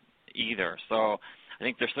on either. So I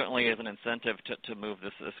think there certainly is an incentive to move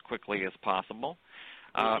this as quickly as possible.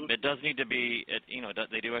 It does need to be,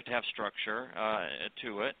 they do have to have structure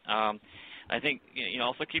to it. I think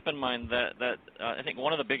also keep in mind that I think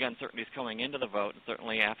one of the big uncertainties coming into the vote, and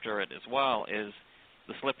certainly after it as well, is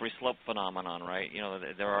the slippery slope phenomenon, right?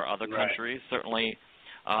 There are other countries, certainly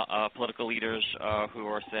political leaders who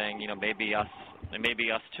are saying, maybe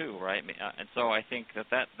us too, right? And so I think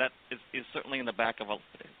that is certainly in the back of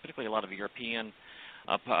particularly a lot of European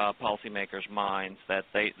policymakers' minds, that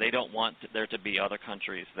they don't want there to be other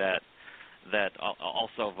countries that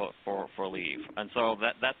also vote for leave. And so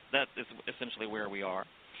that is essentially where we are.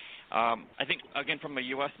 I think, again, from a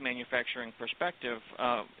U.S. manufacturing perspective,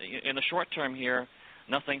 in the short term here,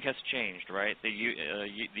 nothing has changed, right?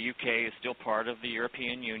 The UK is still part of the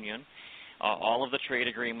European Union. All of the trade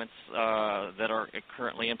agreements that are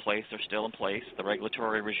currently in place are still in place. The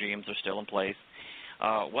regulatory regimes are still in place.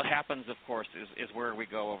 What happens, of course, is where we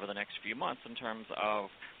go over the next few months in terms of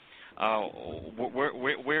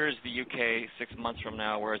where is the UK 6 months from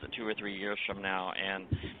now, where is it 2 or 3 years from now,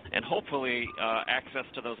 and hopefully access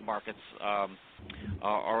to those markets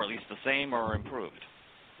are at least the same or improved.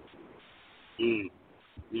 I'm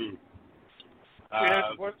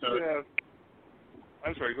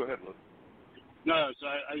sorry, go ahead, Luke. No, so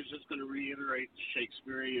I was just going to reiterate the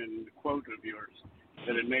Shakespearean quote of yours,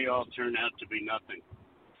 that it may all turn out to be nothing.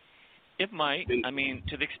 It might. I mean,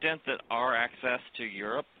 to the extent that our access to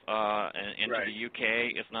Europe and into the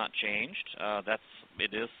UK is not changed,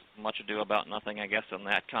 it is much ado about nothing, I guess, in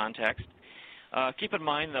that context. Keep in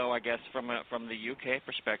mind, though, I guess, from the UK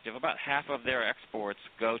perspective, about half of their exports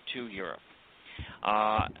go to Europe.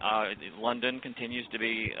 London continues to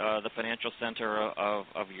be the financial center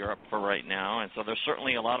of Europe for right now, and so there's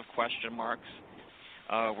certainly a lot of question marks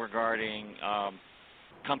regarding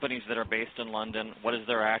companies that are based in London. What is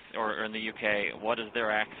their or in the UK? What is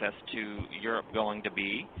their access to Europe going to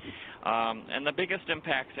be? And the biggest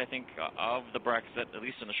impacts, I think, of the Brexit, at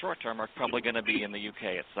least in the short term, are probably going to be in the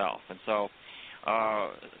UK itself. And so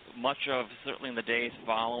much of, certainly in the days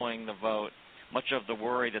following the vote, much of the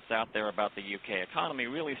worry that's out there about the UK economy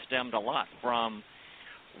really stemmed a lot from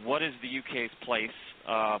what is the UK's place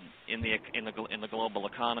in the global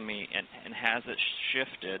economy, and has it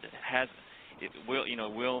shifted?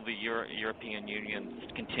 will the European Union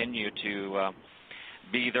continue to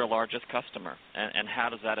be their largest customer, and how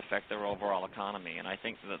does that affect their overall economy? And I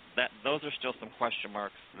think that those are still some question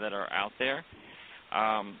marks that are out there.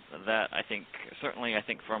 That I think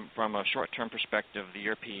from a short-term perspective, the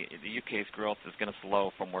UK's growth is going to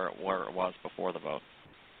slow from where it was before the vote.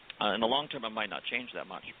 In the long term, it might not change that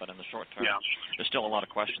much, but in the short term, there's still a lot of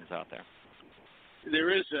questions out there.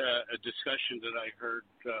 There is a discussion that I heard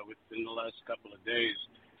within the last couple of days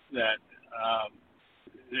that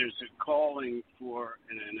there's a calling for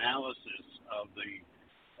an analysis of the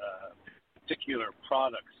particular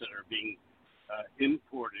products that are being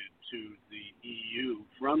imported to the EU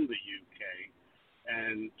from the UK,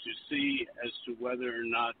 and to see as to whether or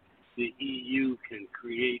not the EU can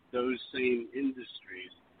create those same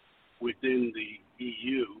industries within the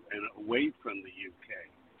EU and away from the UK,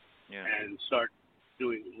 and start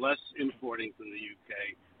doing less importing from the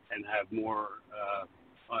UK and have more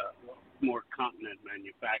continent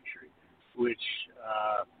manufacturing, which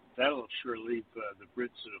that'll sure leave the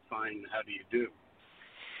Brits to define how do you do.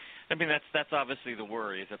 I mean, that's obviously the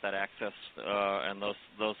worry, is that access and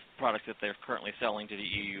those products that they're currently selling to the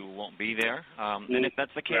EU won't be there. And if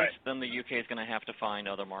that's the case, then the UK is going to have to find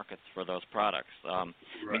other markets for those products. I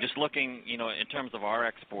mean, just looking, in terms of our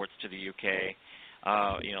exports to the UK,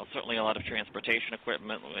 certainly a lot of transportation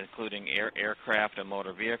equipment, including aircraft and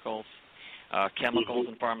motor vehicles. Chemicals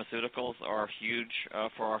and pharmaceuticals are huge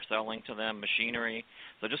for our selling to them, machinery.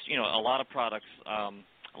 So just, a lot of products,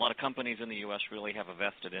 a lot of companies in the U.S. really have a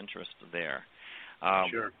vested interest there.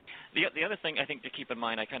 Sure. The other thing I think to keep in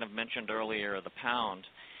mind, I kind of mentioned earlier, the pound.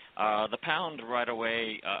 The pound right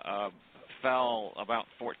away fell about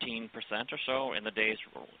 14% or so in the days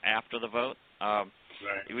after the vote.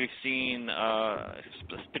 We've seen,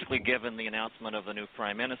 particularly given the announcement of the new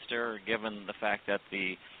Prime Minister, given the fact that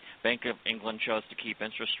the Bank of England chose to keep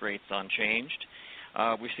interest rates unchanged,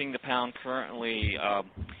 we're seeing the pound currently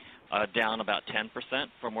down about 10%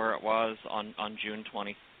 from where it was on June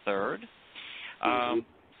 23rd.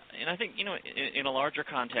 And I think, in a larger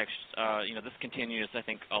context, this continues, I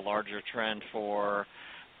think, a larger trend for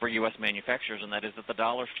U.S. manufacturers, and that is that the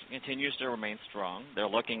dollar continues to remain strong. They're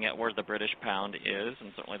looking at where the British pound is,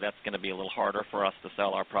 and certainly that's going to be a little harder for us to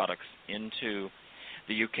sell our products into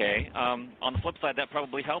the UK. On the flip side, that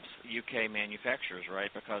probably helps UK manufacturers, right?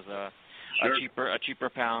 Because a cheaper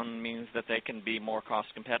pound means that they can be more cost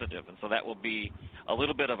competitive, and so that will be a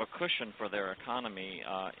little bit of a cushion for their economy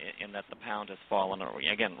in that the pound has fallen,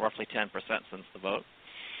 again, roughly 10% since the vote.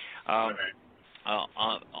 On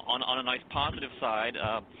a nice positive side,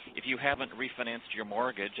 if you haven't refinanced your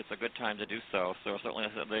mortgage, it's a good time to do so. So certainly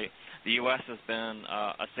the U.S. has been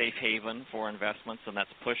a safe haven for investments, and that's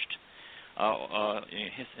pushed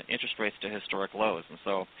interest rates to historic lows. And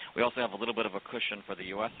so we also have a little bit of a cushion for the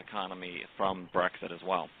U.S. economy from Brexit as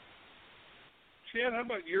well. Chad, how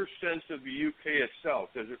about your sense of the UK itself?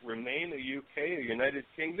 Does it remain a UK, a United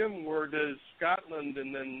Kingdom, or does Scotland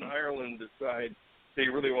and then Ireland decide they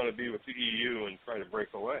really want to be with the EU and try to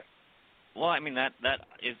break away? Well, I mean, that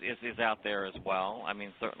is out there as well. I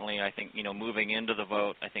mean, certainly I think, moving into the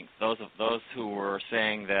vote, I think those who were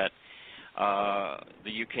saying that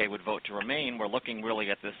the UK would vote to remain were looking really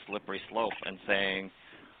at this slippery slope and saying,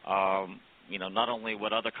 not only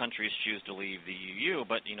would other countries choose to leave the EU,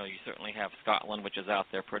 but, you certainly have Scotland, which is out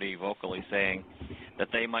there pretty vocally saying that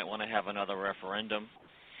they might want to have another referendum.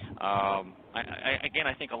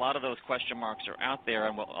 I think a lot of those question marks are out there,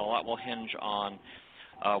 and a lot will hinge on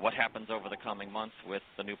what happens over the coming months with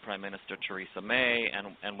the new Prime Minister, Theresa May,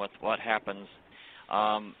 and what happens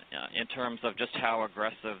in terms of just how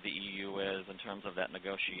aggressive the EU is in terms of that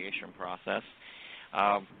negotiation process.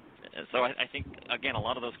 So I think, again, a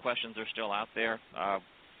lot of those questions are still out there.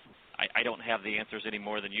 I don't have the answers any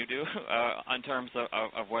more than you do in terms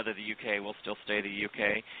of whether the UK will still stay the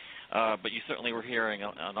UK. But you certainly were hearing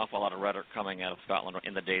an awful lot of rhetoric coming out of Scotland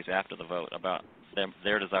in the days after the vote about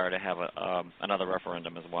their desire to have another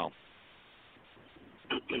referendum as well.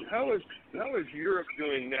 And how is Europe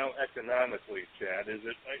doing now economically, Chad? Is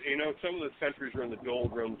it, some of the countries are in the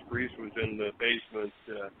doldrums. Greece was in the basement.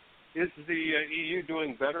 Is the EU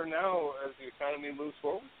doing better now as the economy moves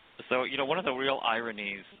forward? So, one of the real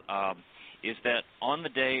ironies is that on the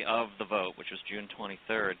day of the vote, which was June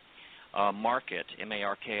 23rd, Markit,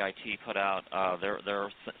 M-A-R-K-I-T, put out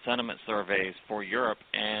their sentiment surveys for Europe,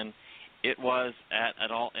 and it was at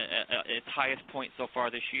its highest point so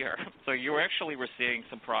far this year. So you actually were seeing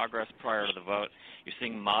some progress prior to the vote. You're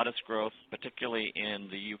seeing modest growth, particularly in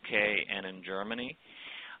the UK and in Germany.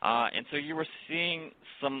 And so you were seeing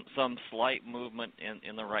some slight movement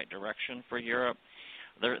in the right direction for Europe.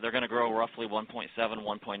 they're going to grow roughly 1.7,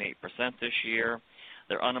 1.8% this year.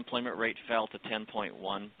 Their unemployment rate fell to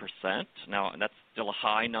 10.1%. Now, that's still a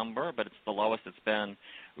high number, but it's the lowest it's been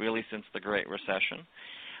really since the Great Recession.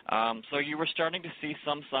 So you were starting to see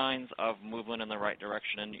some signs of movement in the right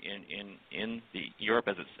direction in the Europe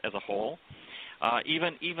as a whole.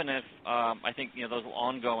 Even if I think those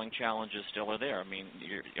ongoing challenges still are there. I mean,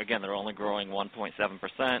 again, they're only growing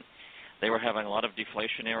 1.7%. They were having a lot of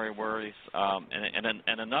deflationary worries,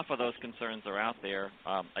 and enough of those concerns are out there.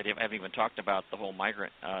 I haven't even talked about the whole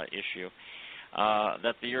migrant issue.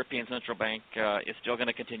 That the European Central Bank is still going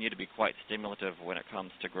to continue to be quite stimulative when it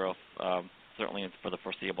comes to growth, certainly for the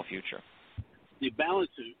foreseeable future. The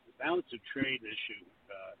balance of trade issue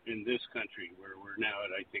in this country, where we're now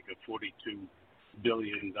at, I think, a $42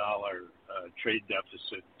 billion trade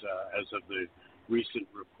deficit as of the recent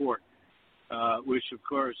report, which, of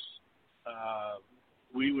course,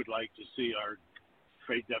 we would like to see our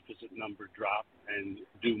trade deficit number drop and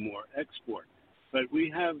do more export. But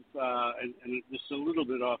we have, and this is a little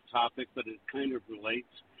bit off topic, but it kind of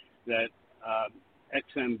relates, that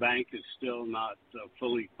Ex-Im Bank is still not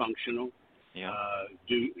fully functional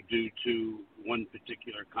due to one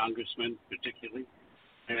particular congressman, particularly.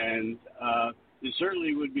 And it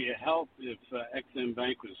certainly would be a help if Ex-Im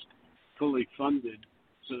Bank was fully funded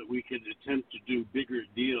so that we could attempt to do bigger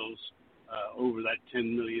deals over that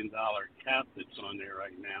 $10 million cap that's on there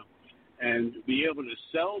right now, and be able to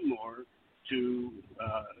sell more to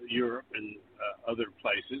Europe and other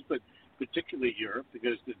places, but particularly Europe,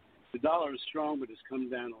 because the dollar is strong, but it's come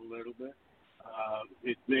down a little bit.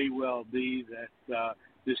 It may well be that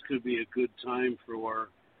this could be a good time for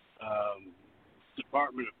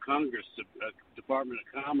Department of Commerce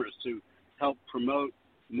to help promote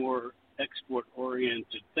more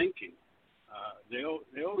export-oriented thinking.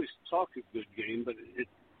 They always talk a good game, but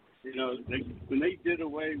when they did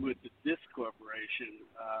away with the DIS Corporation,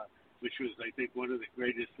 which was, I think, one of the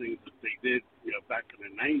greatest things that they did, back in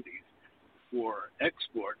the 90s for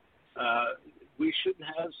export, we should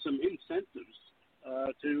have some incentives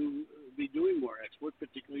to be doing more export,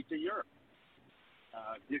 particularly to Europe.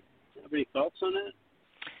 Do you have any thoughts on that?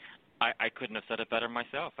 I couldn't have said it better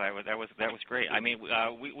myself. That was great. I mean,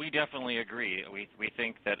 we definitely agree. We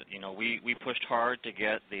think that we pushed hard to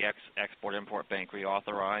get the Export-Import Bank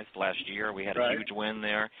reauthorized last year. We had a huge win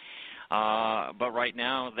there. But right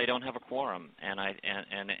now they don't have a quorum, and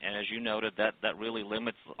as you noted, that really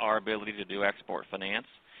limits our ability to do export finance.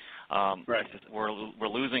 We're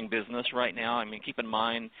losing business right now. I mean, keep in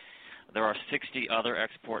mind, there are 60 other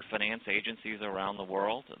export finance agencies around the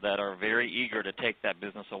world that are very eager to take that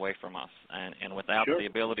business away from us, and without the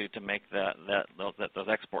ability to make those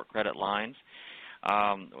export credit lines,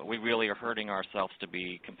 we really are hurting ourselves to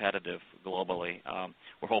be competitive globally.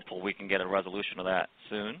 We're hopeful we can get a resolution of that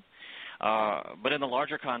soon. But in the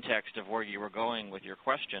larger context of where you were going with your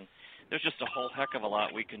question, there's just a whole heck of a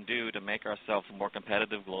lot we can do to make ourselves more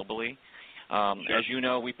competitive globally. As you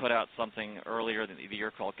know, we put out something earlier in the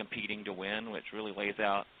year called Competing to Win, which really lays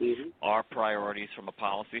out our priorities from a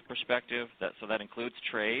policy perspective. So that includes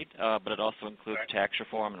trade, but it also includes tax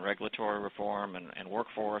reform and regulatory reform and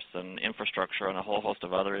workforce and infrastructure and a whole host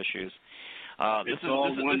of other issues. This is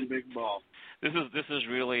one big ball. This is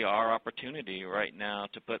really our opportunity right now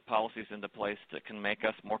to put policies into place that can make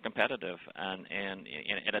us more competitive, and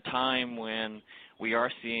at a time when we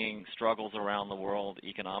are seeing struggles around the world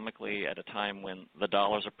economically, at a time when the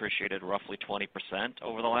dollar's appreciated roughly 20%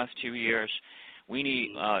 over the last 2 years, we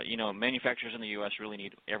need, manufacturers in the U.S. really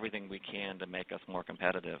need everything we can to make us more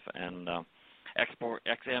competitive, and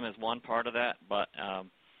Ex-Im is one part of that, but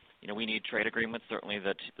we need trade agreements. Certainly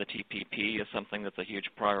the TPP is something that's a huge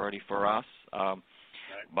priority for us.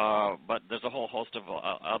 But there's a whole host of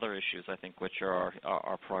other issues, I think, which are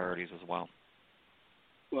our priorities as well.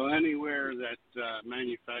 Well, anywhere that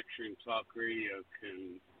Manufacturing Talk Radio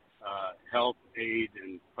can help, aid,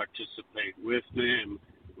 and participate with them,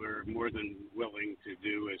 we're more than willing to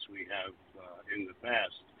do, as we have in the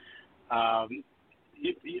past.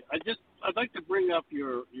 I'd like to bring up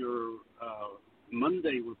your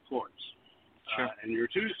Monday reports and your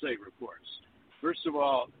Tuesday reports. First of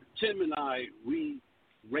all, Tim and I, we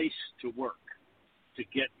race to work to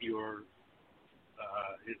get your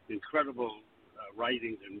incredible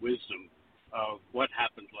writings and wisdom of what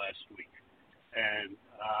happened last week. And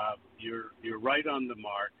you're right on the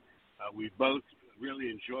mark. We both really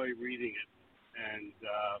enjoy reading it, and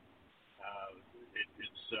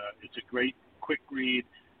it's a great quick read.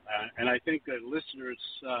 And I think that listeners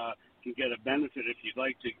can get a benefit if you'd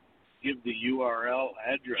like to give the URL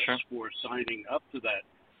address for signing up to that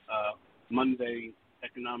Monday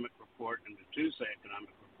economic report and the Tuesday economic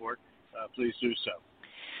report, please do so.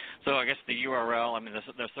 So I guess the URL, I mean,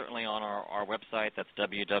 they're certainly on our website. That's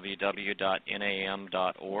www.nam.org.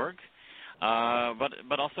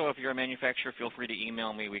 But also, if you're a manufacturer, feel free to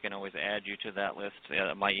email me. We can always add you to that list.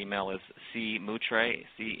 My email is cmoutray,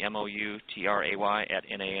 CMOUTRAY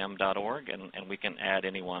 @NAM.org, and we can add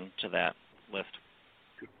anyone to that list.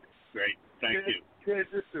 Great. Thank you. Ted,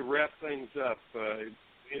 just to wrap things up,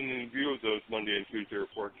 in view of those Monday and Tuesday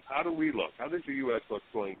reports, how do we look? How does the U.S. look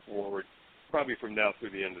going forward, probably from now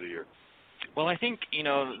through the end of the year? Well, I think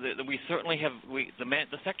we certainly have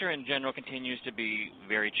the sector in general continues to be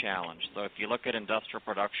very challenged. So if you look at industrial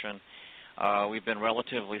production, we've been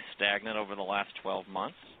relatively stagnant over the last 12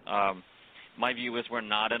 months. My view is we're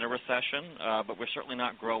not in a recession, but we're certainly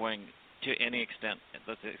not growing to any extent,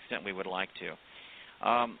 the extent we would like to.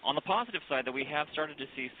 On the positive side, that we have started to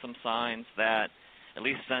see some signs that at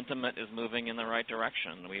least sentiment is moving in the right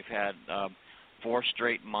direction. We've had 4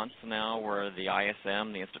 straight months now where the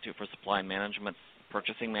ISM, the Institute for Supply Management's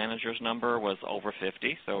purchasing managers number, was over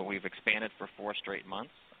 50. So we've expanded for 4 straight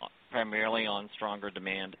months, primarily on stronger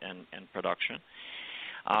demand and production.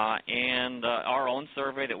 And our own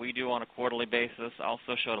survey that we do on a quarterly basis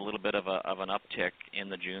also showed a little bit of an uptick in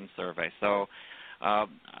the June survey. So, I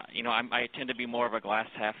tend to be more of a glass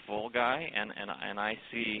half full guy, and I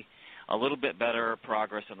see a little bit better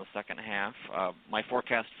progress in the second half. My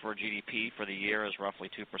forecast for GDP for the year is roughly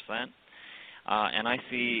 2%, and I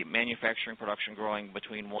see manufacturing production growing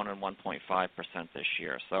between 1 and 1.5% this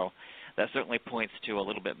year. So that certainly points to a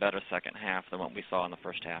little bit better second half than what we saw in the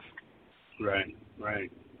first half. Right.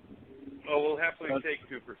 Well, we'll happily take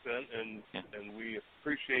 2%, and we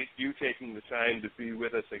appreciate you taking the time to be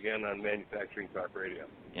with us again on Manufacturing Talk Radio.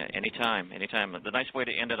 Yeah, anytime. The nice way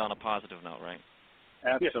to end it on a positive note, right?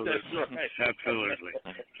 Absolutely. Yes, that's right. Absolutely.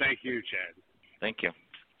 Thank you, Chad. Thank you.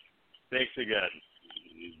 Thanks again.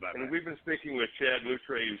 Bye-bye. And we've been speaking with Chad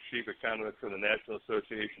Moutray, who's Chief Economist for the National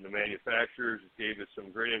Association of Manufacturers. He gave us some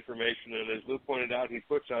great information, and as Lou pointed out, he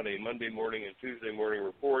puts out a Monday morning and Tuesday morning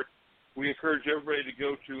report. We encourage everybody to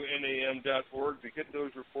go to NAM.org to get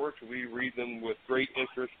those reports. We read them with great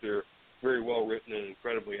interest. They're very well written and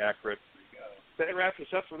incredibly accurate. That wraps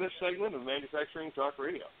us up for this segment of Manufacturing Talk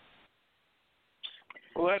Radio.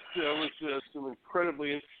 Well, that was some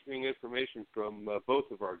incredibly interesting information from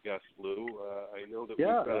both of our guests, Lou. I know that we've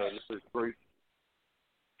got another great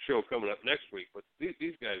show coming up next week, but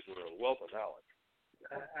these guys were a wealth of knowledge.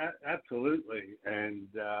 Absolutely, and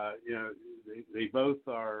they both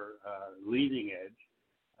are leading edge.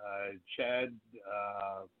 Chad,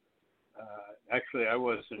 actually, I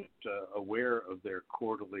wasn't aware of their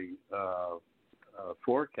quarterly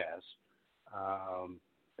forecast. I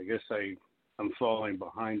guess I'm falling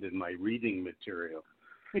behind in my reading material,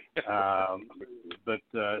 but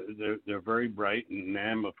they're very bright, and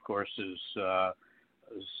NAM, of course, is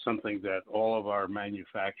something that all of our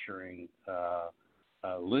manufacturing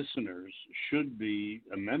listeners should be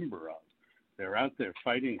a member of. They're out there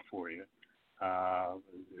fighting for you.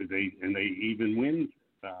 They even win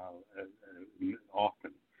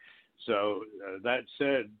often. So that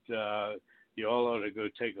said, you all ought to go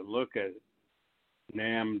take a look at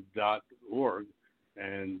NAM.org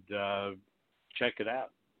and check it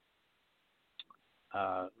out.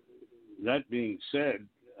 That being said,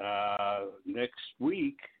 next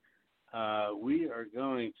week we are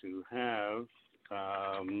going to have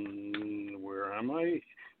where am I?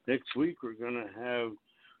 Next week we're going to have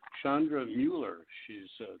Chandra Mueller. She's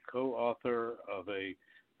a co-author of a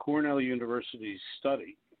Cornell University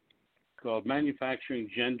study called Manufacturing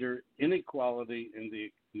Gender Inequality in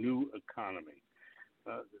the New Economy.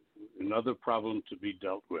 Another problem to be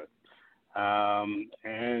dealt with.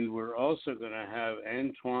 And we're also going to have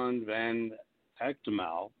Antoine Van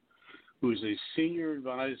Achtemal, who's a senior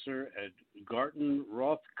advisor at Garton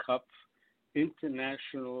Rothkopf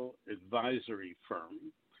International Advisory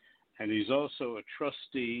Firm, and he's also a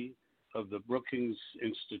trustee of the Brookings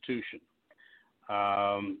Institution.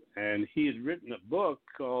 And he had written a book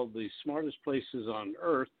called The Smartest Places on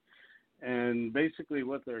Earth, and basically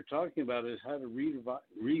what they're talking about is how to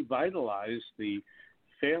revitalize the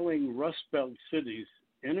failing Rust Belt cities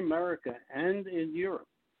in America and in Europe.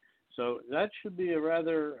 So that should be a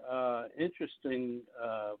rather interesting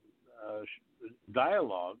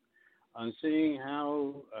dialogue on seeing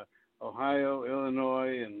how Ohio,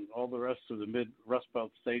 Illinois, and all the rest of the mid-Rust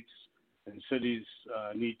Belt states and cities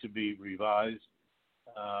need to be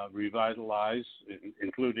revitalized,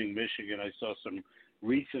 including Michigan. I saw some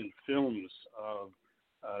recent films of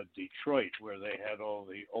Detroit where they had all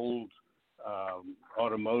the old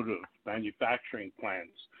automotive manufacturing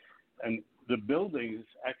plants. And the buildings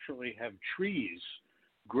actually have trees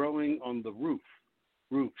growing on the roofs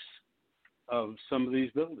of some of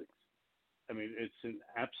these buildings. I mean, it's an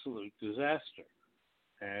absolute disaster.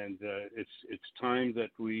 And it's time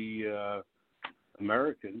that we,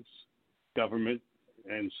 Americans, government,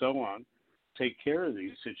 and so on, take care of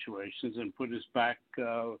these situations and put us back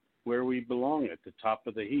where we belong, at the top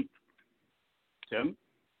of the heap. Tim?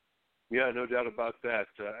 Yeah, no doubt about that.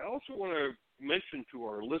 I also want to mention to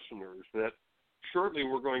our listeners that shortly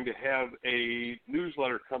we're going to have a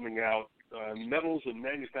newsletter coming out, Metals and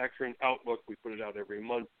Manufacturing Outlook. We put it out every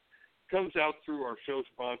month. It comes out through our show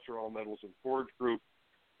sponsor, All Metals and Forge Group.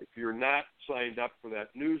 If you're not signed up for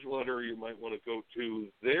that newsletter, you might want to go to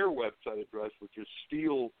their website address, which is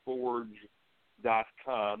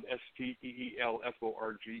steelforge.com,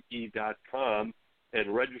 STEELFORGE.com,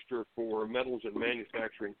 and register for Metals and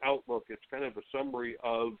Manufacturing Outlook. It's kind of a summary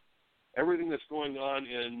of everything that's going on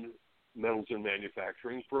in metals and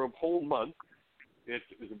manufacturing for a whole month. It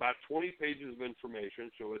is about 20 pages of information,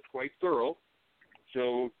 so it's quite thorough.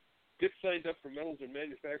 So get signed up for Metals and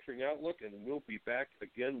Manufacturing Outlook, and we'll be back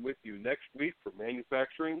again with you next week for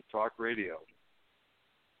Manufacturing Talk Radio.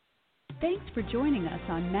 Thanks for joining us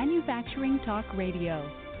on Manufacturing Talk Radio.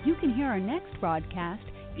 You can hear our next broadcast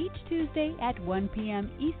each Tuesday at 1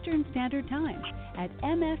 p.m. Eastern Standard Time at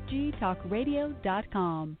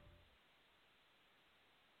mfgtalkradio.com.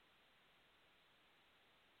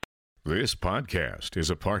 This podcast is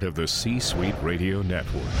a part of the C-Suite Radio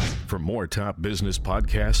Network. For more top business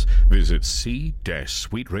podcasts, visit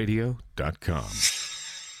c-suiteradio.com.